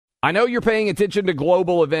I know you're paying attention to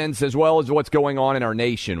global events as well as what's going on in our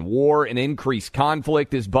nation. War and increased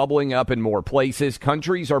conflict is bubbling up in more places.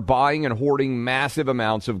 Countries are buying and hoarding massive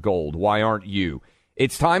amounts of gold. Why aren't you?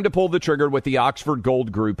 It's time to pull the trigger with the Oxford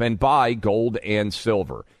Gold Group and buy gold and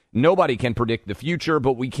silver. Nobody can predict the future,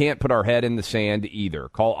 but we can't put our head in the sand either.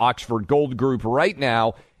 Call Oxford Gold Group right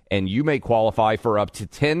now, and you may qualify for up to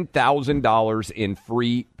 $10,000 in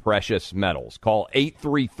free precious metals. Call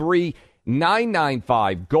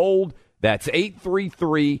 833-995-GOLD. That's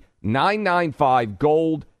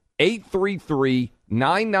 833-995-GOLD,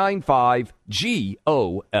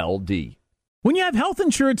 833-995-GOLD. When you have health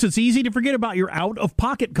insurance, it's easy to forget about your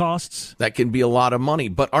out-of-pocket costs. That can be a lot of money,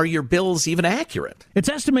 but are your bills even accurate? It's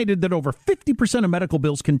estimated that over 50% of medical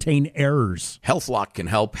bills contain errors. HealthLock can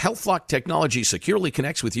help. HealthLock technology securely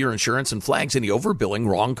connects with your insurance and flags any overbilling,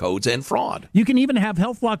 wrong codes, and fraud. You can even have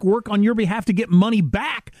HealthLock work on your behalf to get money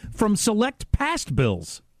back from select past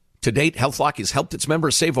bills. To date, HealthLock has helped its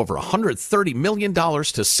members save over $130 million.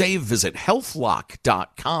 To save, visit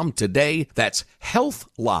healthlock.com today. That's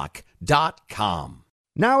healthlock.com.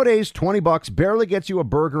 Nowadays, $20 barely gets you a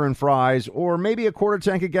burger and fries or maybe a quarter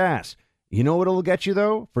tank of gas. You know what it'll get you,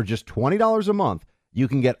 though? For just $20 a month, you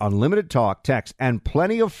can get unlimited talk, text, and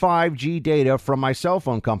plenty of 5G data from my cell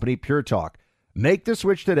phone company, Pure Talk. Make the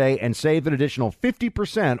switch today and save an additional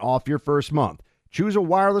 50% off your first month. Choose a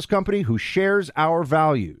wireless company who shares our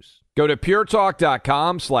values. Go to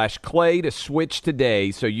puretalk.com/clay to switch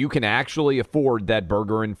today so you can actually afford that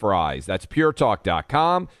burger and fries. That's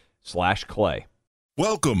puretalk.com/clay.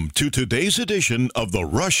 Welcome to today's edition of the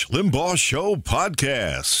Rush Limbaugh Show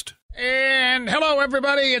podcast. And hello,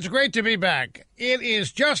 everybody. It's great to be back. It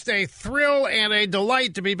is just a thrill and a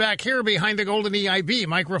delight to be back here behind the golden EIB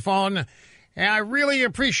microphone. And I really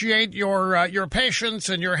appreciate your patience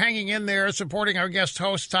and your hanging in there, supporting our guest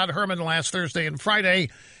host, Todd Herman, last Thursday and Friday.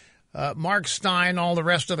 Mark Stein, all the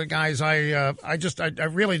rest of the guys. I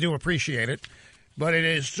really do appreciate it. But it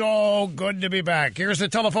is so good to be back. Here's the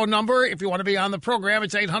telephone number. If you want to be on the program,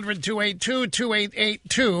 it's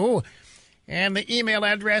 800-282-2882. And the email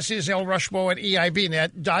address is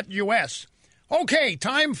lrushbo@eibnet.us. Okay,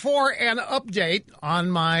 time for an update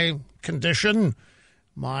on my condition,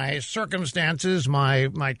 my circumstances,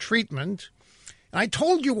 my treatment. I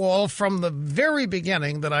told you all from the very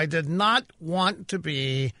beginning that I did not want to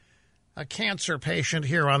be a cancer patient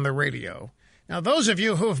here on the radio. Now, those of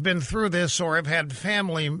you who have been through this or have had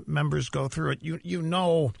family members go through it, you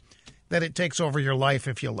know that it takes over your life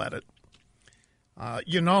if you let it.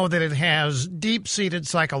 You know that it has deep-seated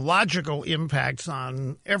psychological impacts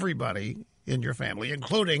on everybody in your family,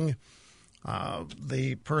 including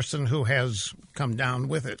the person who has come down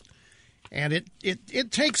with it. And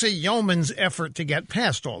it takes a yeoman's effort to get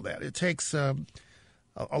past all that. It takes a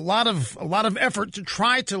lot of effort to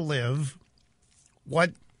try to live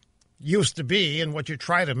what used to be and what you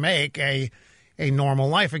try to make a normal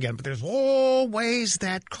life again. But there's always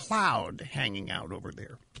that cloud hanging out over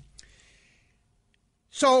there.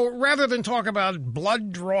 So rather than talk about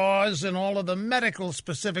blood draws and all of the medical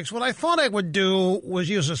specifics, what I thought I would do was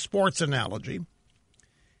use a sports analogy.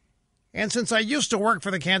 And since I used to work for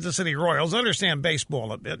the Kansas City Royals, I understand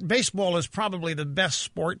baseball a bit. Baseball is probably the best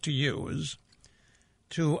sport to use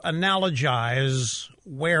to analogize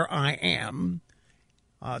where I am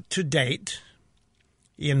to date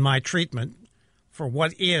in my treatment for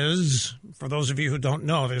what is, for those of you who don't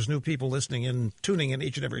know, there's new people listening in, tuning in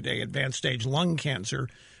each and every day, advanced stage lung cancer,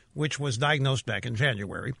 which was diagnosed back in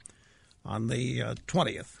January on the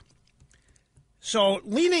 20th. So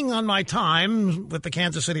leaning on my time with the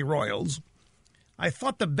Kansas City Royals, I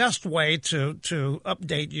thought the best way to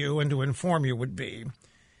update you and to inform you would be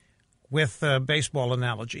with a baseball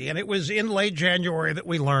analogy. And it was in late January that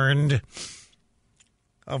we learned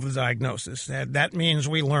of the diagnosis. That means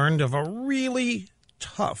we learned of a really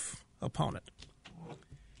tough opponent.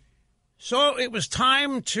 So it was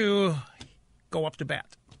time to go up to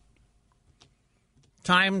bat.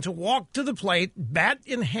 Time to walk to the plate, bat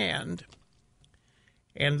in hand.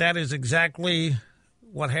 And that is exactly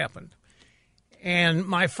what happened. And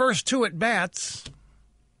my first two at-bats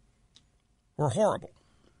were horrible.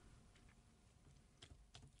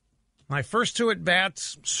 My first two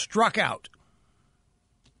at-bats struck out.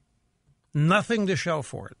 Nothing to show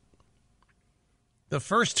for it. The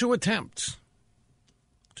first two attempts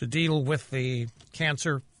to deal with the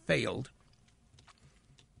cancer failed.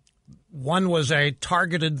 One was a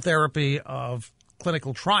targeted therapy of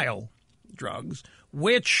clinical trial drugs,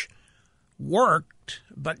 which worked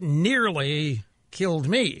but nearly killed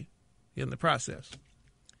me in the process.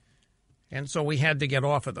 And so we had to get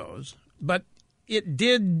off of those. But it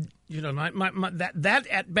did that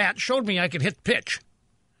at bat showed me I could hit pitch.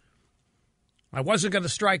 I wasn't going to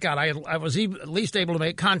strike out. I was at least able to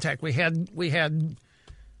make contact. We had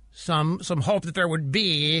some hope that there would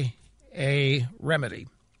be a remedy.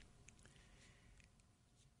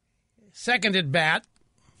 Second at bat,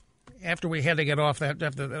 after we had to get off that,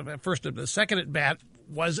 after the first of the second at bat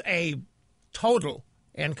was a total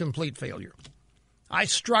and complete failure. I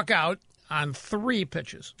struck out on 3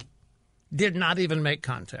 pitches, did not even make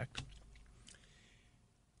contact.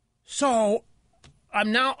 So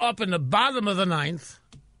I'm now up in the bottom of the 9th.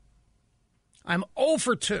 I'm 0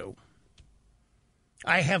 for 2.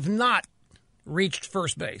 I have not reached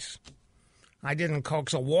first base. I didn't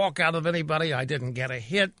coax a walk out of anybody. I didn't get a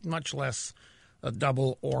hit, much less a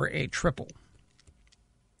double or a triple.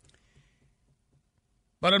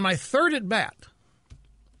 But in my third at bat,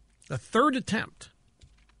 the third attempt,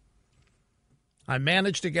 I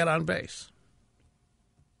managed to get on base.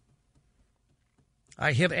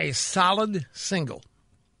 I hit a solid single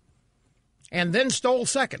and then stole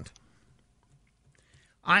second.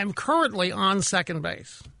 I'm currently on second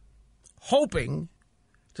base, hoping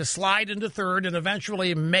to slide into third and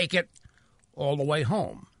eventually make it all the way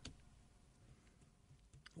home.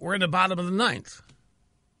 We're in the bottom of the 9th.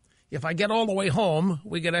 If I get all the way home,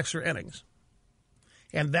 we get extra innings.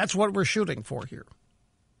 And that's what we're shooting for here.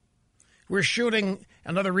 We're shooting,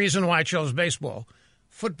 another reason why I chose baseball.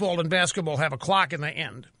 Football and basketball have a clock in the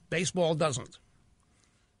end. Baseball doesn't.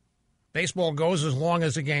 Baseball goes as long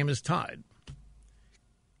as the game is tied.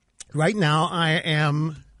 Right now, I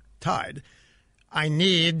am tied. I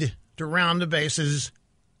need to round the bases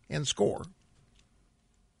and score.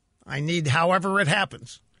 I need, however it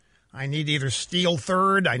happens. I need either steal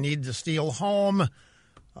third. I need to steal home.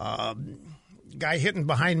 Guy hitting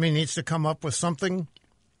behind me needs to come up with something.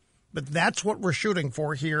 But that's what we're shooting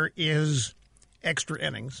for here is extra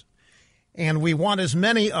innings. And we want as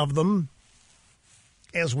many of them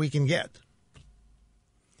as we can get.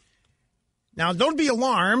 Now, don't be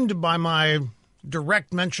alarmed by my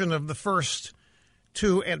direct mention of the first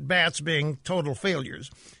 2 at-bats being total failures.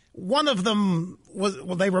 One of them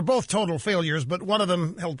they were both total failures, but one of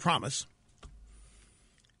them held promise.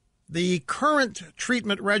 The current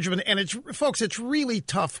treatment regimen, and it's really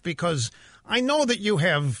tough because I know that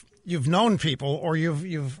you've known people or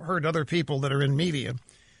you've heard other people that are in media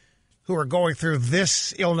who are going through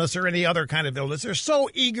this illness or any other kind of illness. They're so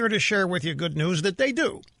eager to share with you good news that they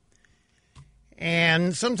do.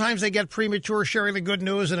 And sometimes they get premature sharing the good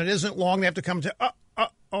news, and it isn't long. They have to come to,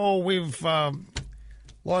 we've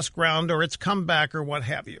lost ground, or it's come back, or what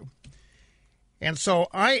have you. And so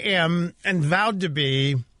I am and vowed to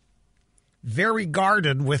be very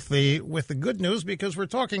guarded with the good news because we're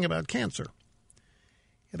talking about cancer.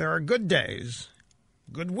 There are good days,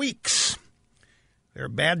 good weeks. There are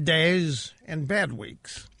bad days and bad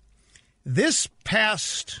weeks. This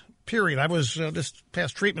past period, this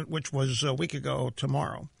past treatment, which was a week ago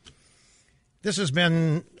tomorrow, this has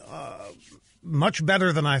been much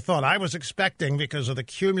better than I thought. I was expecting, because of the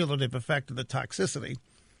cumulative effect of the toxicity,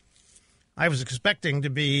 I was expecting to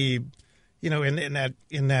be, in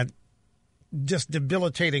that just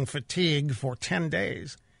debilitating fatigue for 10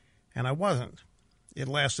 days, and I wasn't. It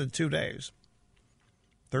lasted 2 days,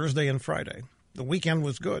 Thursday and Friday. The weekend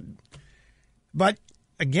was good. But,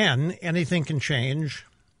 again, anything can change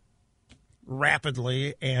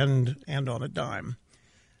rapidly and on a dime.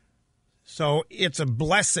 So it's a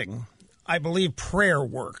blessing. I believe prayer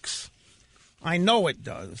works. I know it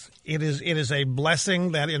does. It is a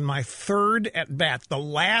blessing that in my third at bat, the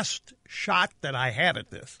last shot that I had at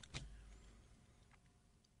this,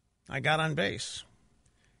 I got on base.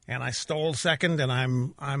 And I stole second, and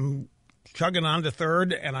I'm chugging on to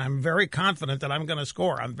third, and I'm very confident that I'm going to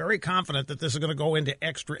score. I'm very confident that this is going to go into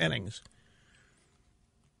extra innings.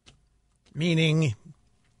 Meaning,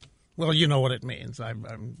 well, you know what it means.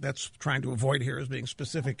 That's trying to avoid here is being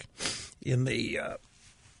specific in the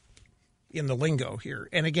lingo here.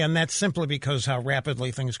 And again, that's simply because how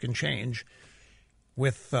rapidly things can change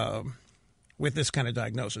with this kind of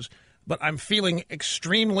diagnosis. But I'm feeling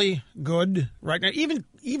extremely good right now.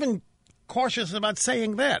 Even cautious about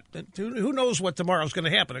saying that. Who knows what tomorrow's going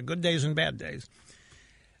to happen? Good days and bad days.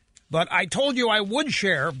 But I told you I would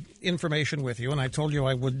share information with you, and I told you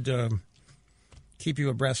I would keep you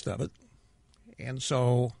abreast of it. And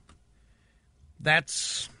so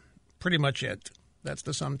that's pretty much it. That's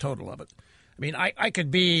the sum total of it. I mean, I could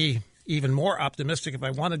be even more optimistic if I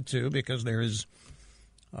wanted to, because there is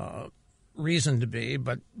reason to be.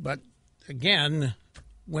 But again,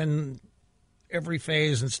 when every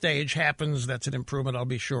phase and stage happens, that's an improvement, I'll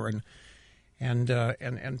be sure.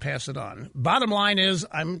 and pass it on. Bottom line is,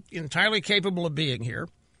 I'm entirely capable of being here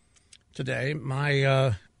today.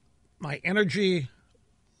 My energy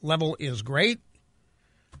level is great.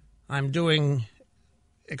 I'm doing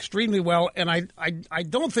extremely well, and I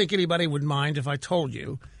don't think anybody would mind if I told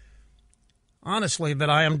you, honestly, that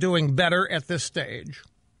I am doing better at this stage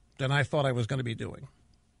than I thought I was going to be doing.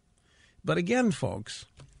 But again, folks,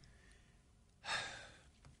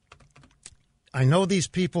 I know these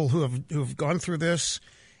people who've gone through this,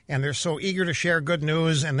 and they're so eager to share good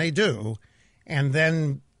news, and they do, and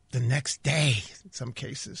then the next day, in some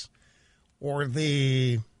cases, or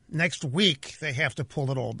the next week, they have to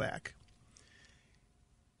pull it all back,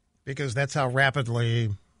 because that's how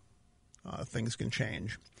rapidly things can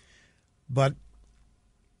change. But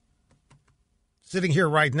sitting here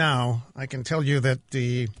right now, I can tell you that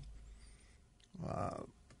the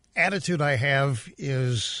attitude I have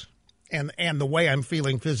is, and the way I'm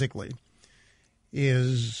feeling physically,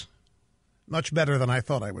 is much better than I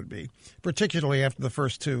thought I would be, particularly after the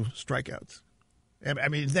first two strikeouts. I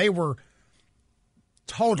mean, they were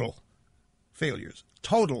total failures,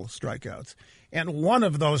 total strikeouts. And one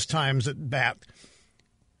of those times at bat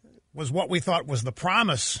was what we thought was the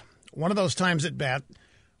promise. One of those times at bat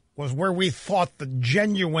was where we thought the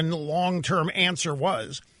genuine long-term answer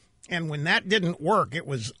was. And when that didn't work, it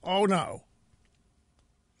was, oh, no.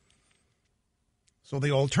 So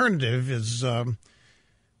the alternative is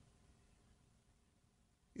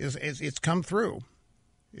it's come through.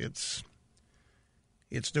 It's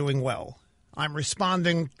doing well. I'm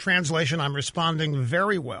responding, translation, I'm responding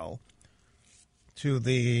very well to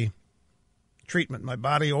the treatment. My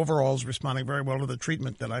body overall is responding very well to the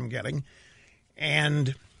treatment that I'm getting.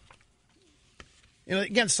 And,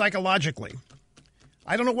 again, psychologically,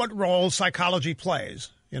 I don't know what role psychology plays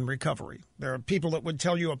in recovery. There are people that would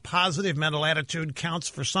tell you a positive mental attitude counts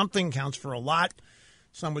for something, counts for a lot.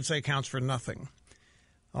 Some would say counts for nothing.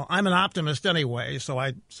 Well, I'm an optimist anyway, so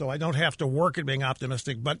I don't have to work at being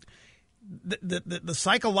optimistic. But the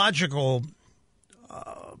psychological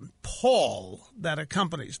pull that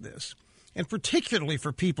accompanies this, and particularly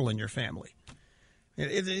for people in your family,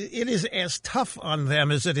 it is as tough on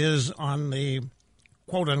them as it is on the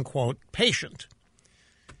quote-unquote patient.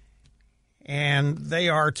 And they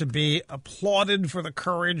are to be applauded for the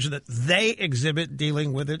courage that they exhibit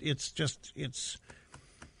dealing with it. It's just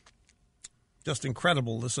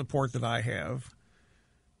incredible, the support that I have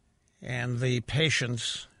and the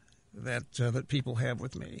patience that people have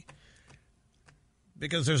with me.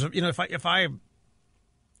 Because there's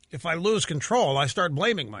if I lose control, I start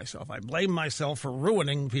blaming myself. I blame myself for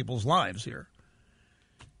ruining people's lives here.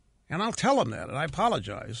 And I'll tell them that, and I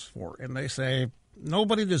apologize for it. And they say,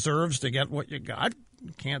 nobody deserves to get what you got.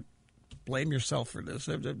 You can't blame yourself for this.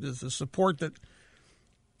 The support that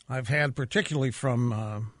I've had, particularly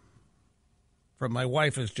from my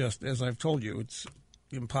wife, is just, as I've told you, it's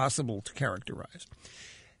impossible to characterize.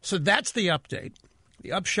 So that's the update.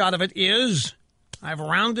 The upshot of it is I've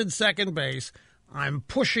rounded second base. I'm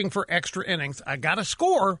pushing for extra innings. I got to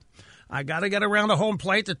score. I got to get around the home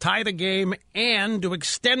plate to tie the game and to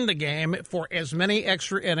extend the game for as many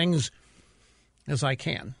extra innings as I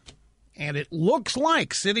can. And it looks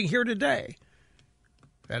like, sitting here today,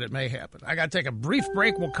 that it may happen. I got to take a brief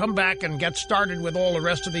break. We'll come back and get started with all the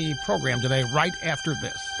rest of the program today right after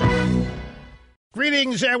this.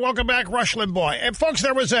 Greetings and welcome back, Rush Limbaugh. And folks,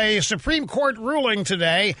 there was a Supreme Court ruling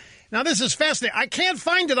today. Now, this is fascinating. I can't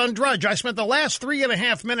find it on Drudge. I spent the last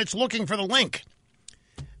 3.5 minutes looking for the link.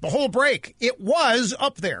 The whole break. It was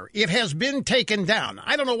up there. It has been taken down.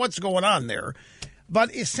 I don't know what's going on there.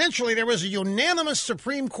 But essentially, there was a unanimous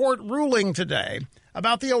Supreme Court ruling today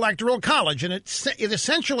about the Electoral College, and it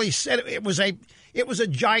essentially said it was a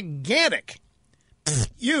gigantic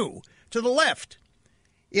U to the left.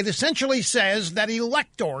 It essentially says that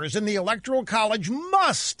electors in the Electoral College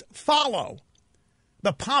must follow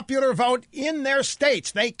the popular vote in their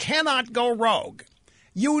states. They cannot go rogue.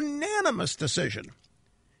 Unanimous decision.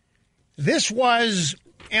 This was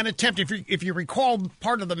an attempt, if you recall,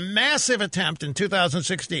 part of the massive attempt in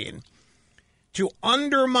 2016 to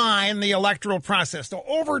undermine the electoral process, to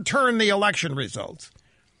overturn the election results.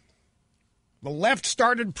 The left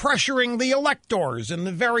started pressuring the electors in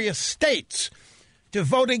the various states to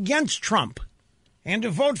vote against Trump and to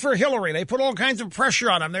vote for Hillary. They put all kinds of pressure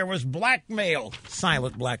on them. There was blackmail,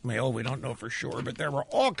 silent blackmail, we don't know for sure, but there were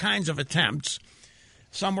all kinds of attempts.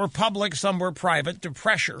 Some were public, some were private, to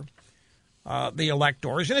pressure the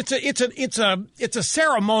electors, and it's a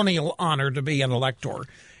ceremonial honor to be an elector.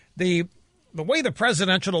 The way the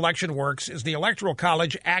presidential election works is the Electoral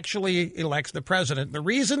College actually elects the president. The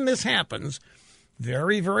reason this happens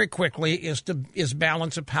very, very quickly is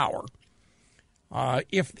balance of power.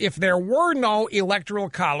 If there were no electoral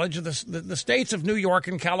college, the states of New York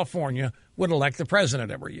and California would elect the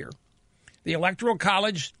president every year. The electoral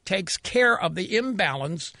college takes care of the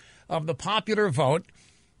imbalance of the popular vote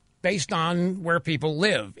based on where people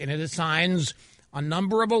live, and it assigns a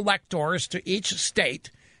number of electors to each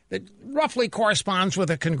state that roughly corresponds with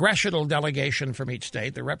a congressional delegation from each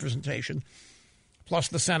state, the representation, plus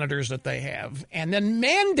the senators that they have, and then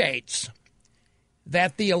mandates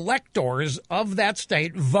that the electors of that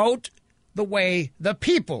state vote the way the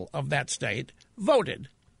people of that state voted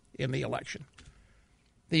in the election.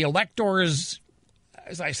 The electors,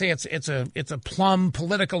 as I say, it's a plum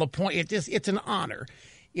political appointment. It's an honor.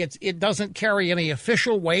 It doesn't carry any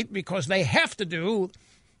official weight because they have to do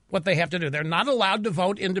what they have to do. They're not allowed to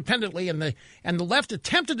vote independently, and the left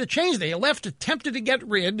attempted to change that. The left attempted to get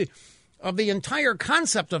rid of the entire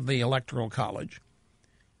concept of the Electoral College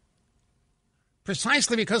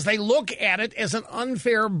precisely because they look at it as an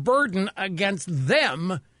unfair burden against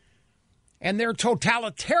them and their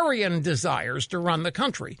totalitarian desires to run the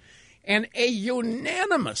country. And a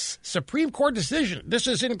unanimous Supreme Court decision, this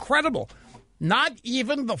is incredible. Not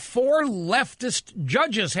even the 4 leftist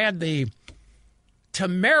judges had the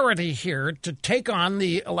temerity here to take on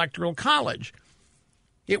the Electoral College.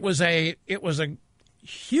 It was a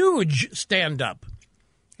huge stand-up,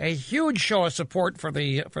 a huge show of support for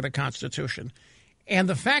the Constitution. And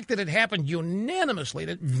the fact that it happened unanimously,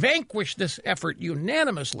 that vanquished this effort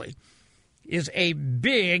unanimously, is a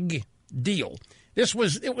big deal. It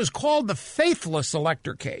was called the faithless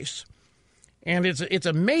elector case. And it's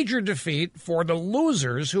a major defeat for the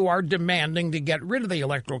losers who are demanding to get rid of the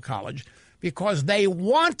Electoral College because they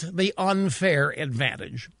want the unfair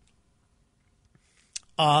advantage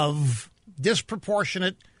of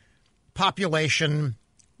disproportionate population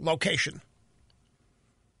location.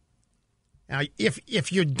 Now,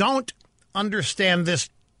 if you don't understand this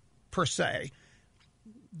per se,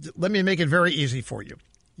 let me make it very easy for you.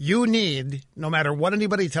 You need, no matter what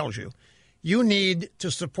anybody tells you, you need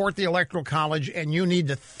to support the Electoral College, and you need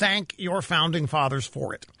to thank your founding fathers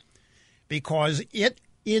for it, because it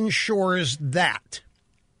ensures that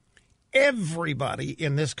everybody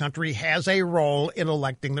in this country has a role in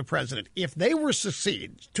electing the president. If they were to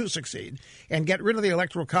succeed and get rid of the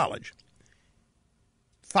Electoral College,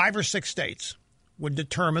 5 or 6 states would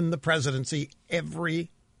determine the presidency every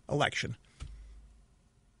election.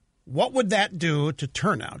 What would that do to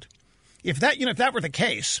turnout? If that were the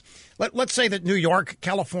case, let's say that New York,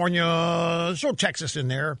 California, throw Texas in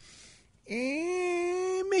there,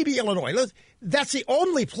 maybe Illinois. That's the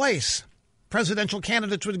only place presidential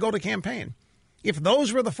candidates would go to campaign. If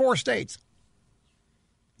those were the 4 states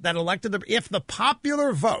that elected if the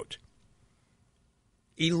popular vote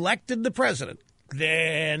elected the president,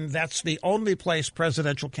 then that's the only place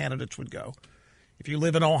presidential candidates would go. If you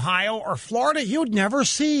live in Ohio or Florida, you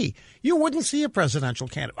wouldn't see a presidential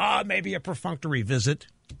candidate. Maybe a perfunctory visit,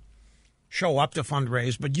 show up to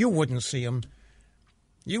fundraise, but you wouldn't see them.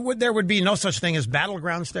 There would be no such thing as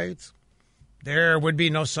battleground states. There would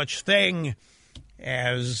be no such thing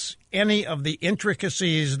as any of the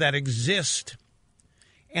intricacies that exist.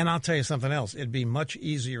 And I'll tell you something else. It'd be much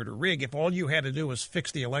easier to rig if all you had to do was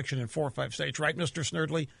fix the election in 4 or 5 states, right, Mr.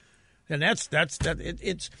 Snerdley? And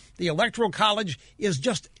it's the Electoral College is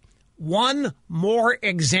just one more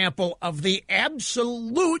example of the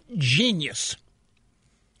absolute genius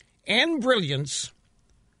and brilliance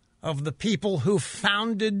of the people who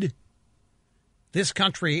founded this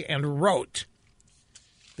country and wrote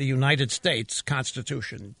the United States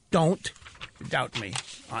Constitution. Don't doubt me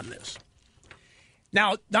on this.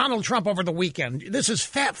 Now, Donald Trump over the weekend, this is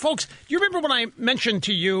fat. Folks, do you remember when I mentioned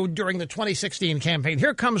to you during the 2016 campaign,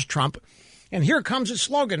 here comes Trump, and here comes his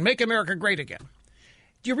slogan, Make America Great Again.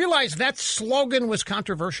 Do you realize that slogan was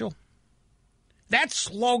controversial? That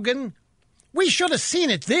slogan, we should have seen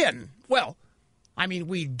it then. Well, I mean,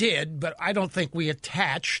 we did, but I don't think we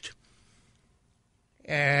attached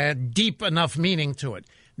deep enough meaning to it.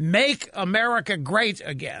 Make America Great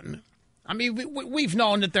Again. I mean, we've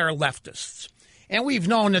known that there are leftists. And we've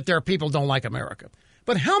known that there are people who don't like America.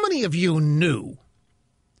 But how many of you knew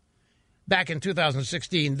back in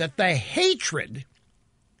 2016 that the hatred,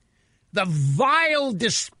 the vile,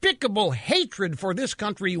 despicable hatred for this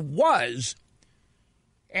country was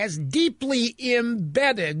as deeply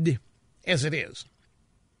embedded as it is?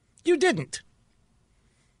 You didn't.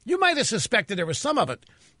 You might have suspected there was some of it.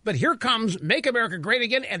 But here comes Make America Great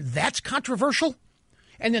Again, and that's controversial?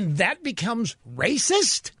 And then that becomes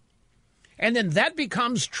racist? And then that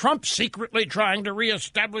becomes Trump secretly trying to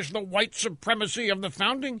reestablish the white supremacy of the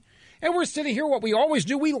founding? And we're sitting here, what we always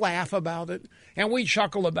do, we laugh about it, and we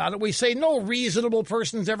chuckle about it. We say no reasonable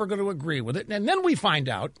person's ever going to agree with it. And then we find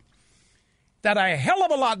out that a hell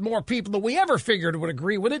of a lot more people than we ever figured would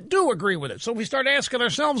agree with it do agree with it. So we start asking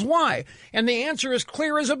ourselves why. And the answer is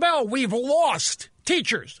clear as a bell. We've lost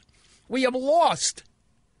teachers. We have lost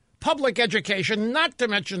public education, not to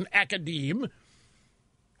mention academe.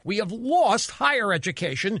 We have lost higher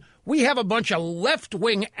education. We have a bunch of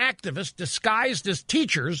left-wing activists disguised as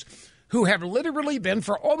teachers who have literally been,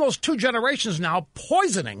 for almost 2 generations now,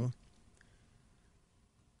 poisoning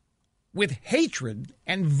with hatred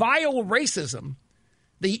and vile racism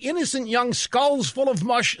the innocent young skulls full of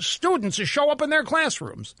mush students who show up in their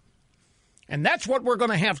classrooms. And that's what we're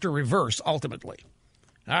going to have to reverse, ultimately.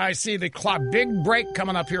 I see the clock. Big break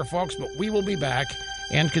coming up here, folks, but we will be back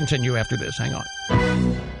and continue after this. Hang on.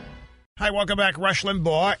 Hi, welcome back. Rush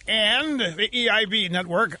Limbaugh and the EIB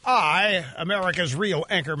Network. I, America's real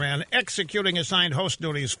anchorman, executing assigned host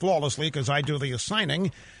duties flawlessly because I do the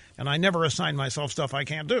assigning, and I never assign myself stuff I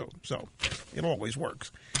can't do. So it always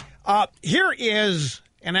works. Here is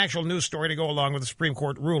an actual news story to go along with the Supreme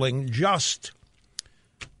Court ruling, just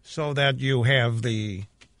so that you have the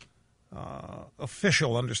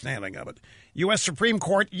official understanding of it. U.S. Supreme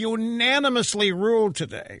Court unanimously ruled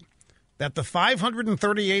today that the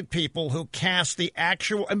 538 people who cast the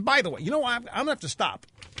actual... And by the way, you know what? I'm going to have to stop.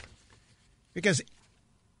 Because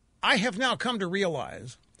I have now come to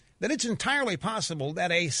realize that it's entirely possible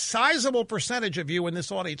that a sizable percentage of you in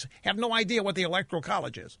this audience have no idea what the Electoral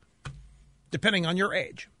College is, depending on your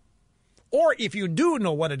age. Or if you do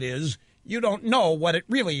know what it is, you don't know what it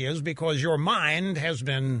really is because your mind has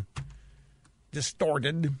been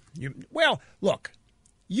distorted. Well, look,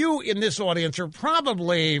 you in this audience are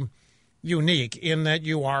probably unique in that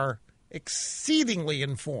you are exceedingly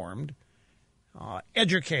informed,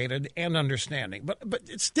 educated, and understanding. But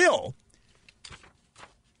it's still,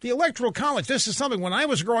 the Electoral College, this is something, when I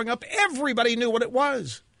was growing up, everybody knew what it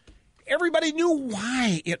was. Everybody knew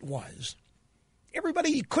why it was.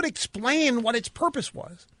 Everybody could explain what its purpose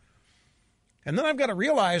was. And then I've got to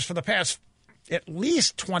realize for the past at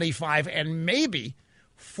least 25 and maybe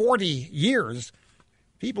 40 years,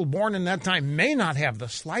 people born in that time may not have the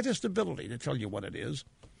slightest ability to tell you what it is,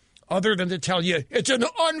 other than to tell you it's an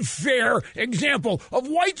unfair example of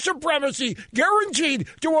white supremacy guaranteed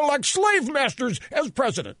to elect slave masters as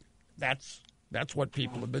president. That's what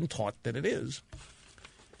people have been taught that it is.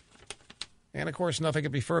 And, of course, nothing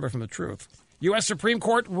could be further from the truth. U.S. Supreme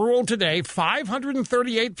Court ruled today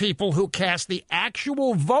 538 people who cast the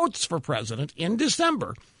actual votes for president in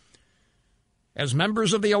December as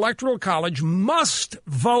members of the Electoral College must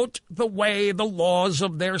vote the way the laws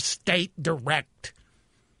of their state direct.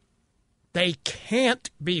 They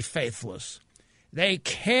can't be faithless. They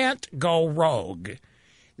can't go rogue.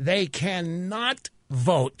 They cannot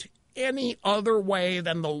vote any other way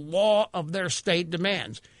than the law of their state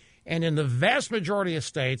demands. And in the vast majority of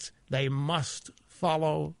states, they must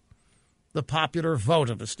follow the popular vote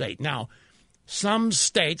of the state. Now, some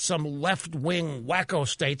states, some left-wing wacko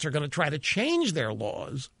states, are going to try to change their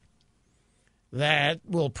laws that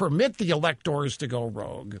will permit the electors to go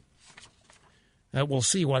rogue. We'll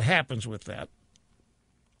see what happens with that.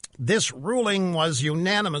 This ruling was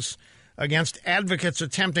unanimous against advocates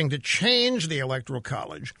attempting to change the Electoral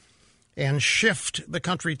College and shift the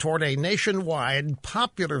country toward a nationwide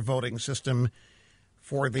popular voting system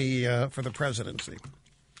for the presidency.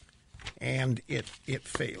 And it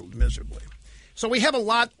failed miserably. So we have a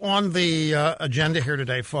lot on the agenda here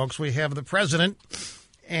today, folks. We have the president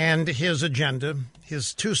and his agenda,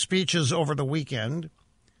 his 2 speeches over the weekend.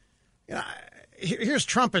 Here's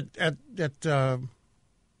Trump at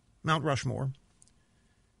Mount Rushmore.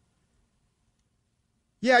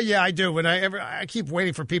 Yeah, I do. And I keep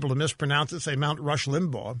waiting for people to mispronounce it, say Mount Rush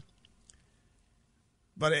Limbaugh.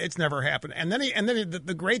 But it's never happened. And then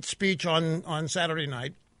the great speech on Saturday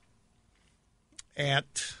night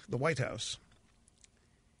at the White House.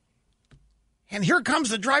 And here comes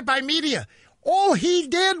the drive-by media. All he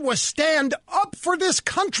did was stand up for this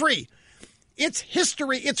country. Its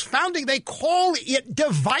history, its founding, they call it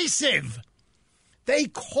divisive. They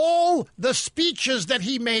call the speeches that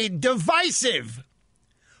he made divisive.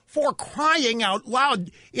 For crying out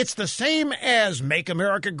loud, it's the same as Make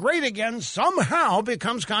America Great Again somehow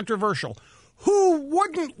becomes controversial. Who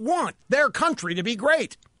wouldn't want their country to be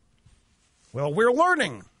great? Well, we're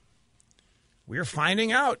learning. We're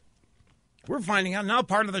finding out. We're finding out now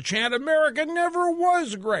part of the chant, America never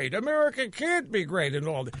was great. America can't be great and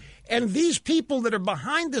all that. And these people that are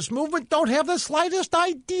behind this movement don't have the slightest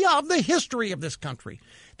idea of the history of this country.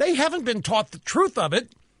 They haven't been taught the truth of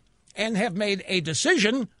it and have made a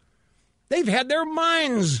decision They've had their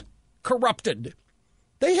minds corrupted.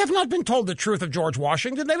 They have not been told the truth of George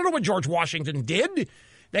Washington. They don't know what George Washington did.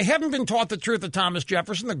 They haven't been taught the truth of Thomas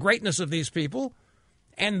Jefferson, the greatness of these people,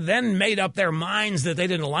 and then made up their minds that they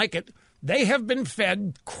didn't like it. They have been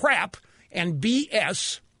fed crap and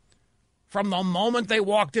BS from the moment they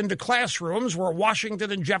walked into classrooms where Washington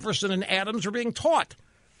and Jefferson and Adams were being taught.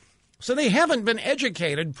 So they haven't been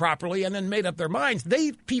educated properly and then made up their minds.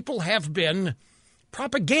 People have been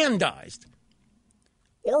propagandized.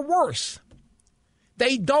 Or worse,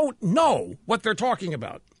 they don't know what they're talking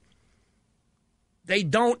about. They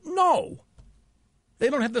don't know. They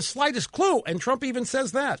don't have the slightest clue, and Trump even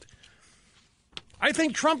says that. I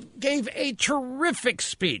think Trump gave a terrific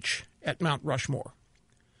speech at Mount Rushmore.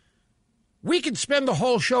 We could spend the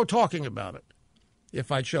whole show talking about it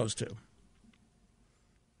if I chose to.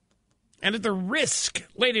 And at the risk,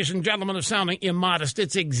 ladies and gentlemen, of sounding immodest,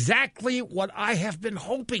 it's exactly what I have been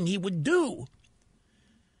hoping he would do.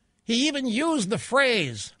 He even used the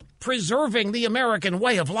phrase, preserving the American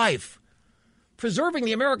way of life. Preserving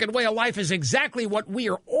the American way of life is exactly what we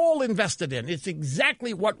are all invested in. It's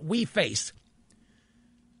exactly what we face.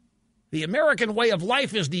 The American way of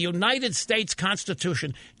life is the United States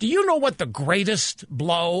Constitution. Do you know what the greatest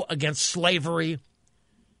blow against slavery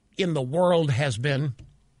in the world has been?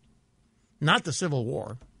 Not the Civil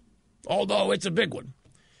War, although it's a big one.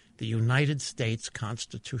 The United States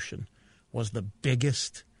Constitution was the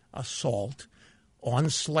biggest assault on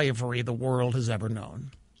slavery the world has ever known.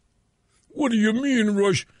 What do you mean,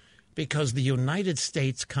 Rush? Because the United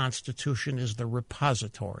States Constitution is the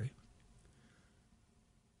repository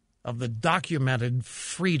of the documented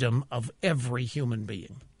freedom of every human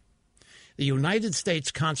being. The United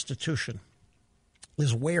States Constitution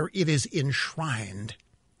is where it is enshrined,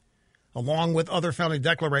 along with other founding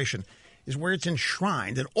declaration, is where it's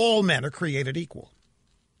enshrined that all men are created equal.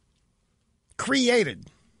 Created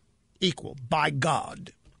equal by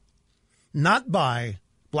God, not by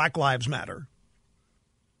Black Lives Matter,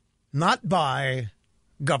 not by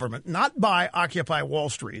government, not by Occupy Wall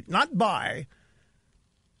Street, not by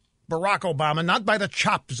Barack Obama, not by the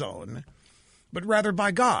chop zone, but rather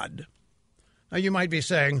by God. Now, you might be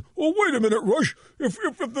saying, well, wait a minute, Rush. If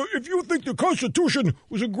you think the Constitution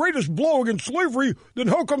was the greatest blow against slavery, then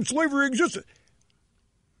how come slavery existed?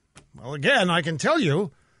 Well, again, I can tell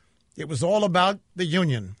you, it was all about the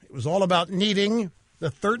Union. It was all about needing the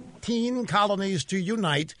 13 colonies to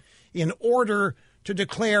unite in order to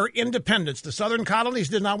declare independence. The southern colonies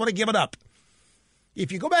did not want to give it up. If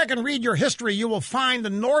you go back and read your history, you will find the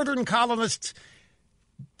northern colonists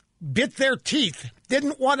bit their teeth,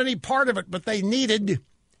 didn't want any part of it, but they needed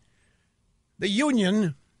the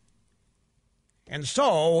Union. And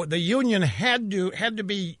so the Union had to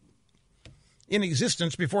be in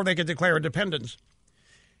existence before they could declare independence.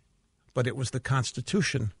 But it was the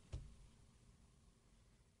Constitution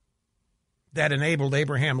that enabled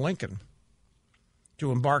Abraham Lincoln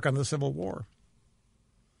to embark on the Civil War.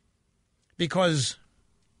 Because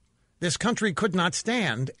this country could not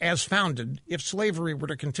stand as founded if slavery were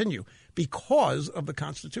to continue because of the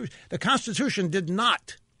Constitution. The Constitution did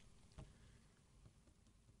not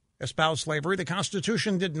espouse slavery. The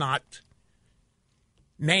Constitution did not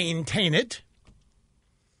maintain it.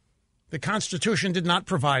 The Constitution did not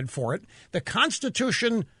provide for it. The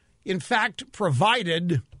Constitution, in fact,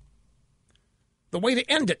 provided the way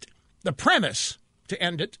to end it, the premise to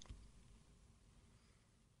end it.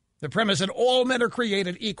 The premise that all men are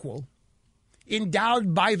created equal,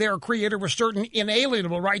 endowed by their Creator with certain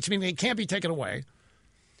inalienable rights, meaning they can't be taken away,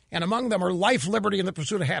 and among them are life, liberty, and the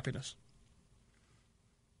pursuit of happiness.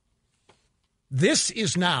 This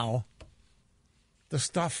is now the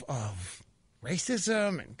stuff of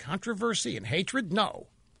racism and controversy and hatred? No.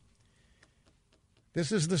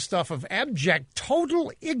 This is the stuff of abject,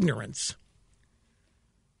 total ignorance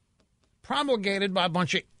promulgated by a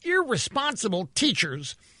bunch of irresponsible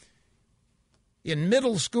teachers in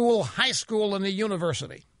middle school, high school, and the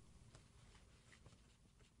university.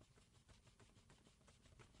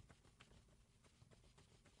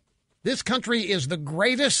 This country is the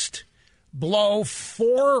greatest blow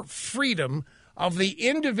for freedom of the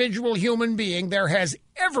individual human being there has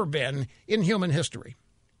ever been in human history.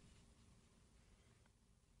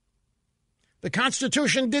 The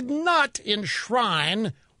Constitution did not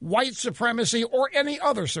enshrine white supremacy or any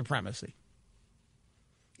other supremacy.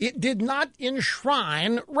 It did not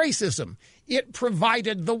enshrine racism. It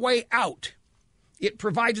provided the way out. It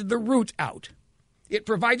provided the route out. It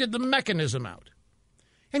provided the mechanism out.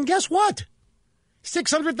 And guess what?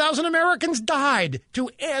 600,000 Americans died to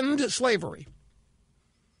end slavery.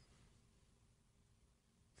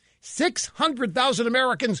 600,000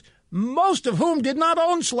 Americans most of whom did not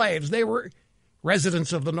own slaves. They were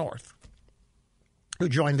residents of the North who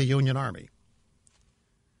joined the Union Army.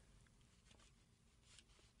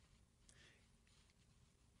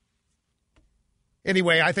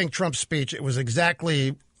 Anyway, I think Trump's speech, it was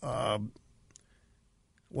exactly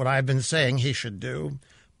what I've been saying he should do.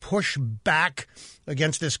 Push back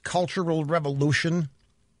against this cultural revolution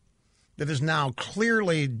that is now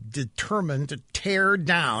clearly determined to tear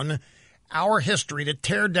down our history, to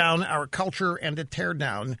tear down our culture, and to tear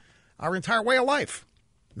down our entire way of life,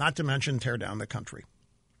 not to mention tear down the country.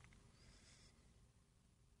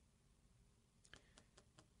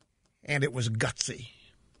 And it was gutsy.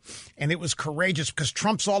 And it was courageous because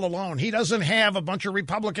Trump's all alone. He doesn't have a bunch of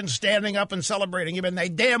Republicans standing up and celebrating him, and they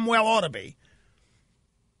damn well ought to be.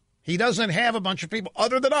 He doesn't have a bunch of people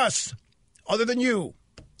other than us, other than you.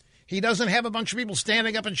 He doesn't have a bunch of people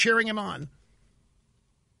standing up and cheering him on.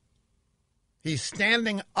 He's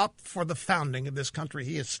standing up for the founding of this country.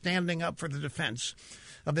 He is standing up for the defense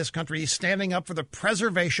of this country. He's standing up for the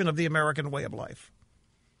preservation of the American way of life.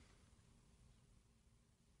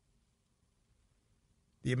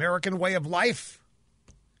 The American way of life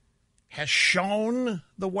has shown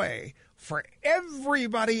the way for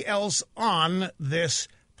everybody else on this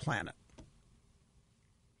planet.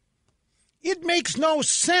 It makes no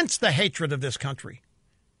sense, the hatred of this country.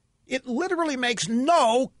 It literally makes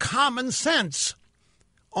no common sense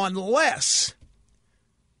unless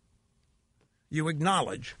you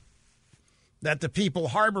acknowledge that the people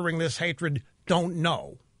harboring this hatred don't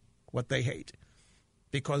know what they hate,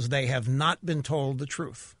 because they have not been told the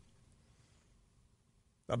truth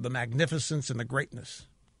of the magnificence and the greatness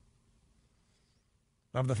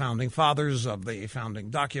of the Founding Fathers, of the founding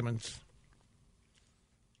documents,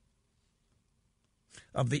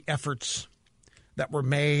 of the efforts that were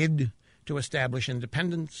made to establish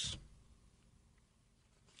independence.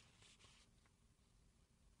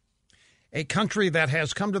 A country that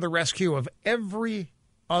has come to the rescue of every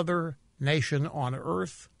other nation on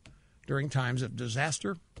earth during times of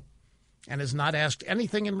disaster and has not asked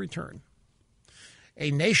anything in return.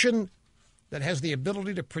 A nation that has the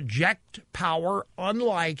ability to project power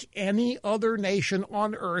unlike any other nation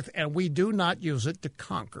on earth, and we do not use it to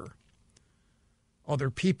conquer other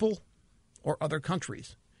people or other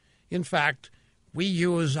countries. In fact, we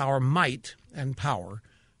use our might and power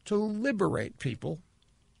to liberate people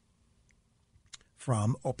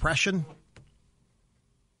from oppression,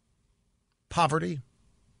 poverty,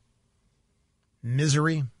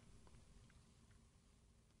 misery,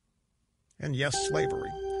 and yes, slavery.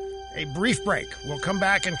 A brief break. We'll come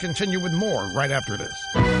back and continue with more right after this.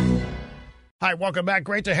 Hi, welcome back.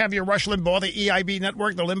 Great to have you. Rush Limbaugh, the EIB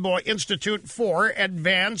Network, the Limbaugh Institute for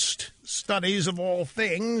Advanced Studies of all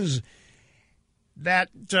things that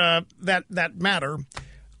matter.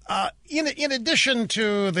 In addition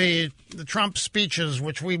to the Trump speeches,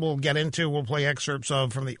 which we will get into, we'll play excerpts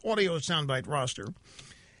of from the audio soundbite roster.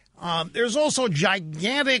 There's also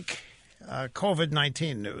gigantic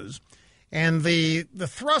COVID-19 news. And the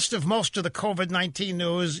thrust of most of the COVID-19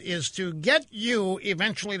 news is to get you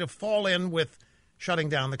eventually to fall in with shutting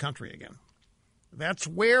down the country again. That's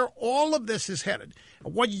where all of this is headed.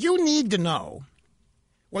 What you need to know,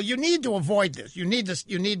 well, you need to avoid this. You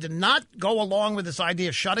need to not go along with this idea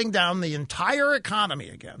of shutting down the entire economy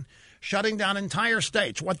again, shutting down entire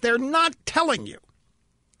states. What they're not telling you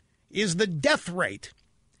is the death rate.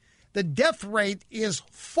 The death rate is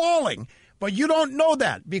falling. But you don't know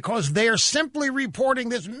that because they're simply reporting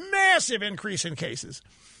this massive increase in cases.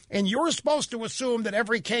 And you're supposed to assume that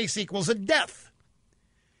every case equals a death.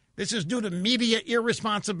 This is due to media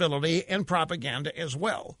irresponsibility and propaganda as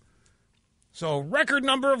well. So record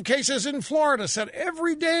number of cases in Florida set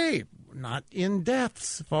every day. Not in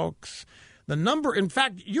deaths, folks. The number, in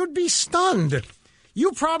fact, you'd be stunned.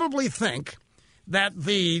 You probably think that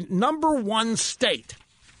the number one state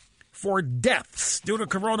for deaths due to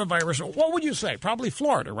coronavirus, what would you say? Probably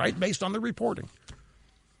Florida, right? Based on the reporting.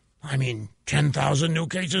 I mean, 10,000 new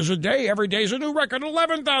cases a day. Every day is a new record.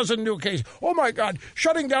 11,000 new cases. Oh, my God.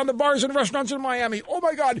 Shutting down the bars and restaurants in Miami. Oh,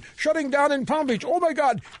 my God. Shutting down in Palm Beach. Oh, my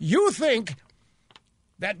God. You think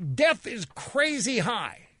that death is crazy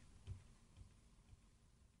high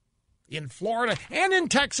in Florida and in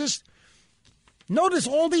Texas. Notice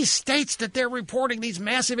all these states that they're reporting these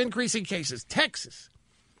massive increasing cases. Texas,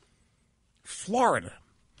 Florida.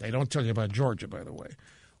 They don't tell you about Georgia, by the way.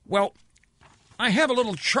 Well, I have a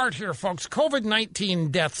little chart here, folks.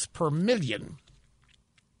 COVID-19 deaths per million.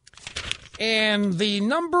 And the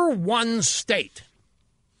number one state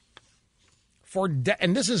for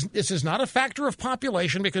and this is not a factor of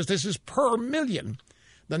population because this is per million.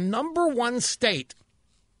 The number one state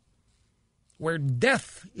where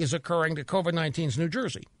death is occurring to COVID-19 is New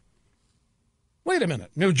Jersey. Wait a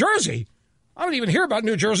minute. New Jersey? I don't even hear about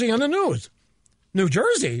New Jersey on the news. New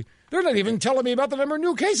Jersey? They're not even telling me about the number of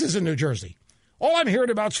new cases in New Jersey. All I'm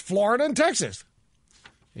hearing about is Florida and Texas.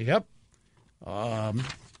 Yep.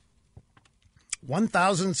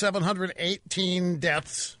 1,718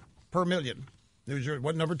 deaths per million. New Jersey.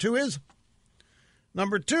 What number 2 is?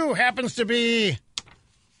 Number 2 happens to be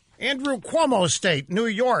Andrew Cuomo's state, New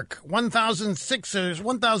York.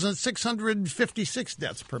 1,656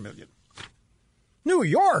 deaths per million. New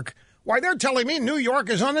York? Why, they're telling me New York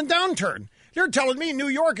is on a downturn. They're telling me New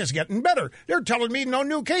York is getting better. They're telling me no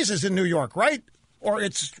new cases in New York, right? Or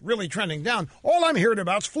it's really trending down. All I'm hearing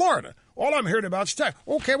about is Florida. All I'm hearing about is Texas.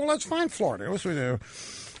 Okay, well, let's find Florida. What's we do?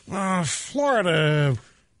 Florida,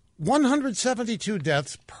 172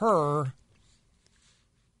 deaths per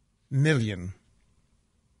million.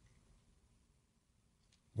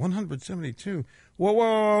 172.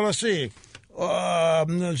 Whoa, let's see.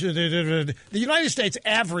 The United States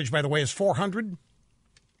average, by the way, is 400.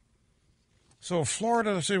 So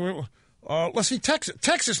Florida, let's see,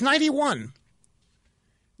 Texas, 91.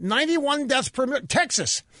 91 deaths per million.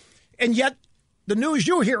 Texas. And yet the news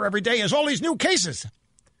you hear every day is all these new cases.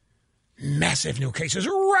 Massive new cases.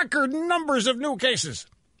 Record numbers of new cases.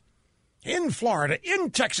 In Florida,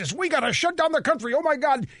 in Texas, we got to shut down the country. Oh, my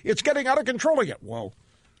God, it's getting out of control again. Whoa.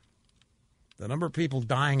 The number of people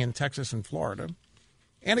dying in Texas and Florida.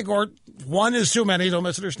 And, of course, one is too many, don't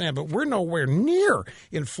misunderstand, but we're nowhere near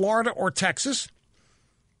in Florida or Texas.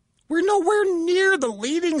 We're nowhere near the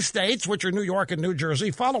leading states, which are New York and New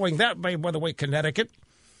Jersey. Following that, by the way, Connecticut,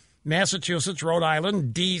 Massachusetts, Rhode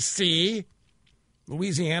Island, D.C.,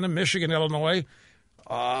 Louisiana, Michigan, Illinois.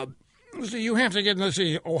 You have to get, let's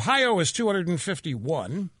see, Ohio is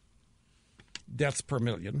 251 deaths per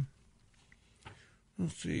million.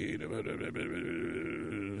 Let's see. Let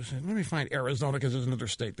me find Arizona because there's another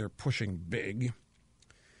state they're pushing big.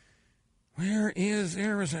 Where is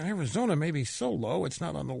Arizona? Arizona may be so low it's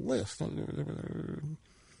not on the list.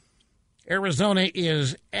 Arizona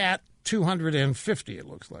is at 250, it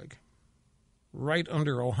looks like. Right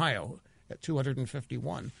under Ohio at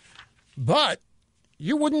 251. But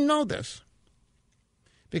you wouldn't know this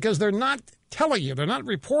because they're not telling you, they're not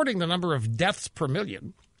reporting the number of deaths per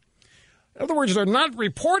million. In other words, they're not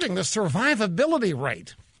reporting the survivability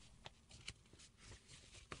rate.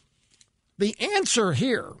 The answer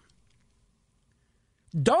here,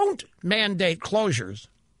 don't mandate closures.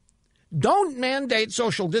 Don't mandate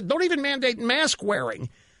don't even mandate mask wearing.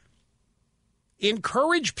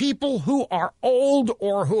 Encourage people who are old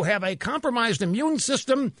or who have a compromised immune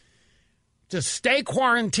system to stay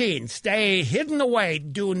quarantined, stay hidden away,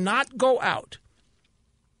 do not go out.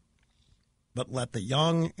 But let the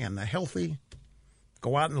young and the healthy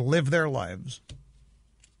go out and live their lives.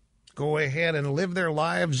 Go ahead and live their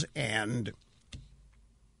lives and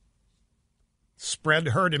spread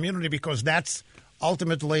herd immunity because that's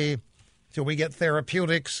ultimately, till we get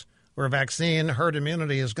therapeutics or a vaccine, herd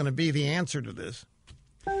immunity is going to be the answer to this.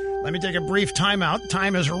 Let me take a brief timeout.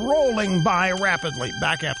 Time is rolling by rapidly.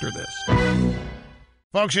 Back after this.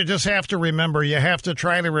 Folks, you just have to remember, you have to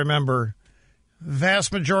try to remember,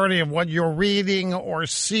 vast majority of what you're reading or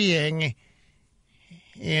seeing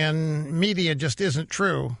in media just isn't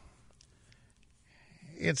true.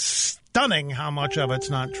 It's stunning how much of it's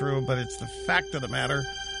not true, but it's the fact of the matter.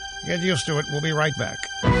 Get used to it. We'll be right back.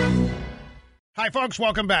 Hi, folks.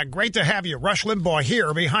 Welcome back. Great to have you. Rush Limbaugh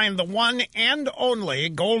here behind the one and only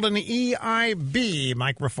golden EIB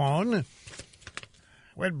microphone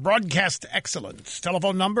with broadcast excellence.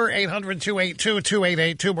 Telephone number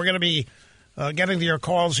 800-282-2882. We're going to be getting to your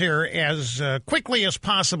calls here as quickly as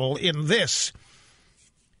possible in this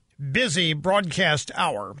busy broadcast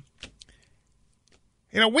hour.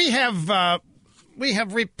 You know, we have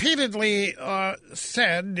repeatedly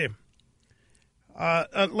said,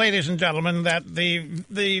 ladies and gentlemen, that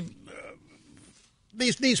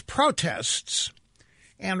these protests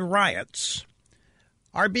and riots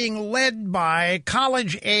are being led by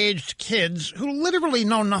college-aged kids who literally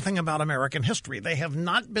know nothing about American history. They have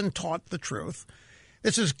not been taught the truth.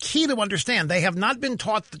 This is key to understand. They have not been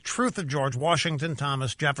taught the truth of George Washington,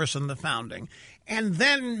 Thomas Jefferson, the founding, and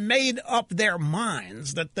then made up their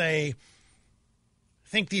minds that they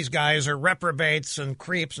think these guys are reprobates and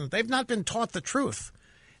creeps, and they've not been taught the truth.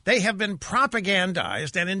 They have been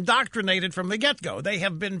propagandized and indoctrinated from the get-go. They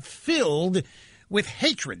have been filled with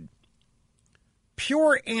hatred,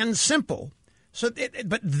 pure and simple.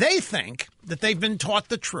 But they think that they've been taught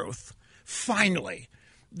the truth, finally,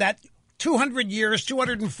 that 200 years,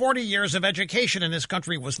 240 years of education in this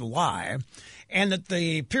country was the lie, and that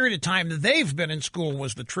the period of time that they've been in school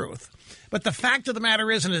was the truth. But the fact of the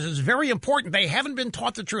matter is, and it is very important, they haven't been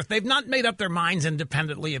taught the truth. They've not made up their minds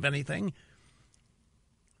independently of anything.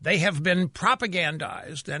 They have been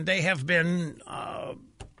propagandized, and they have been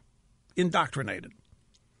indoctrinated.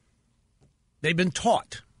 They've been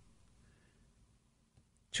taught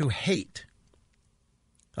to hate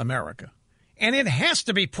America. And it has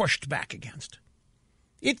to be pushed back against.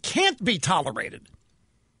 It can't be tolerated.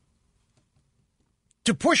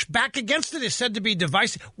 To push back against it is said to be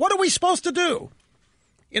divisive. What are we supposed to do?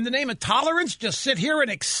 In the name of tolerance, just sit here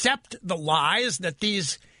and accept the lies that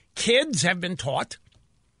these kids have been taught?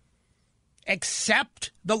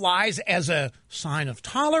 Accept the lies as a sign of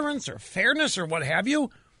tolerance or fairness or what have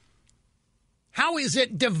you? How is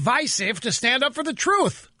it divisive to stand up for the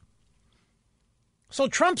truth? So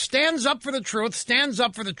Trump stands up for the truth, stands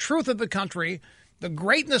up for the truth of the country, the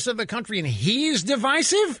greatness of the country, and he's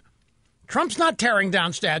divisive? Trump's not tearing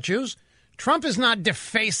down statues. Trump is not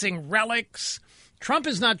defacing relics. Trump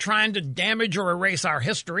is not trying to damage or erase our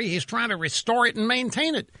history. He's trying to restore it and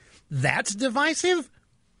maintain it. That's divisive?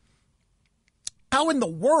 How in the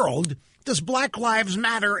world does Black Lives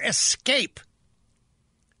Matter escape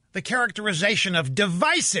the characterization of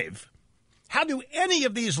divisive? How do any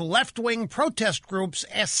of these left-wing protest groups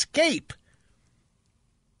escape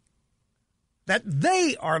that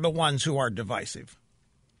they are the ones who are divisive?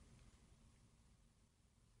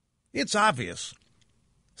 It's obvious.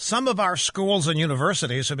 Some of our schools and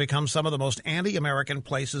universities have become some of the most anti-American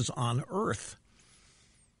places on earth.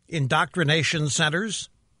 Indoctrination centers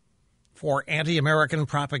for anti-American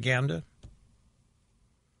propaganda.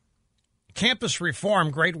 Campus Reform,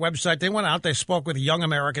 great website. They went out, they spoke with young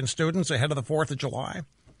American students ahead of the 4th of July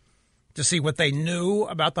to see what they knew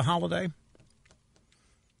about the holiday.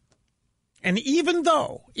 And even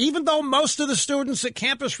though most of the students at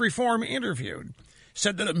Campus Reform interviewed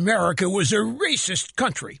said that America was a racist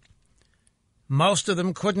country, most of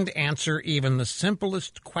them couldn't answer even the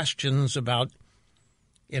simplest questions about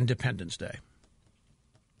Independence Day.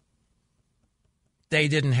 They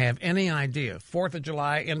didn't have any idea. 4th of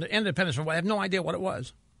July, Independence Day, I have no idea what it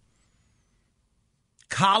was.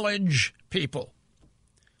 College people,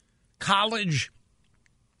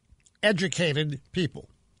 college-educated people.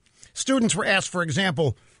 Students were asked, for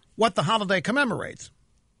example, what the holiday commemorates.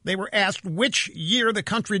 They were asked which year the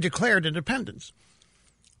country declared independence.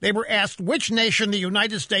 They were asked which nation the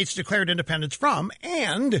United States declared independence from,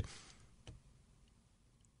 and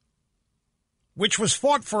which was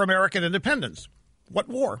fought for American independence. What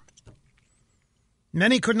war?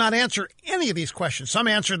 Many could not answer any of these questions. Some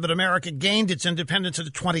answered that America gained its independence in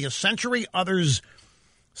the 20th century. Others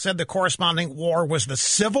said the corresponding war was the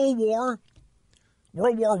Civil War,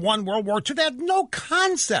 World War I, World War II. They had no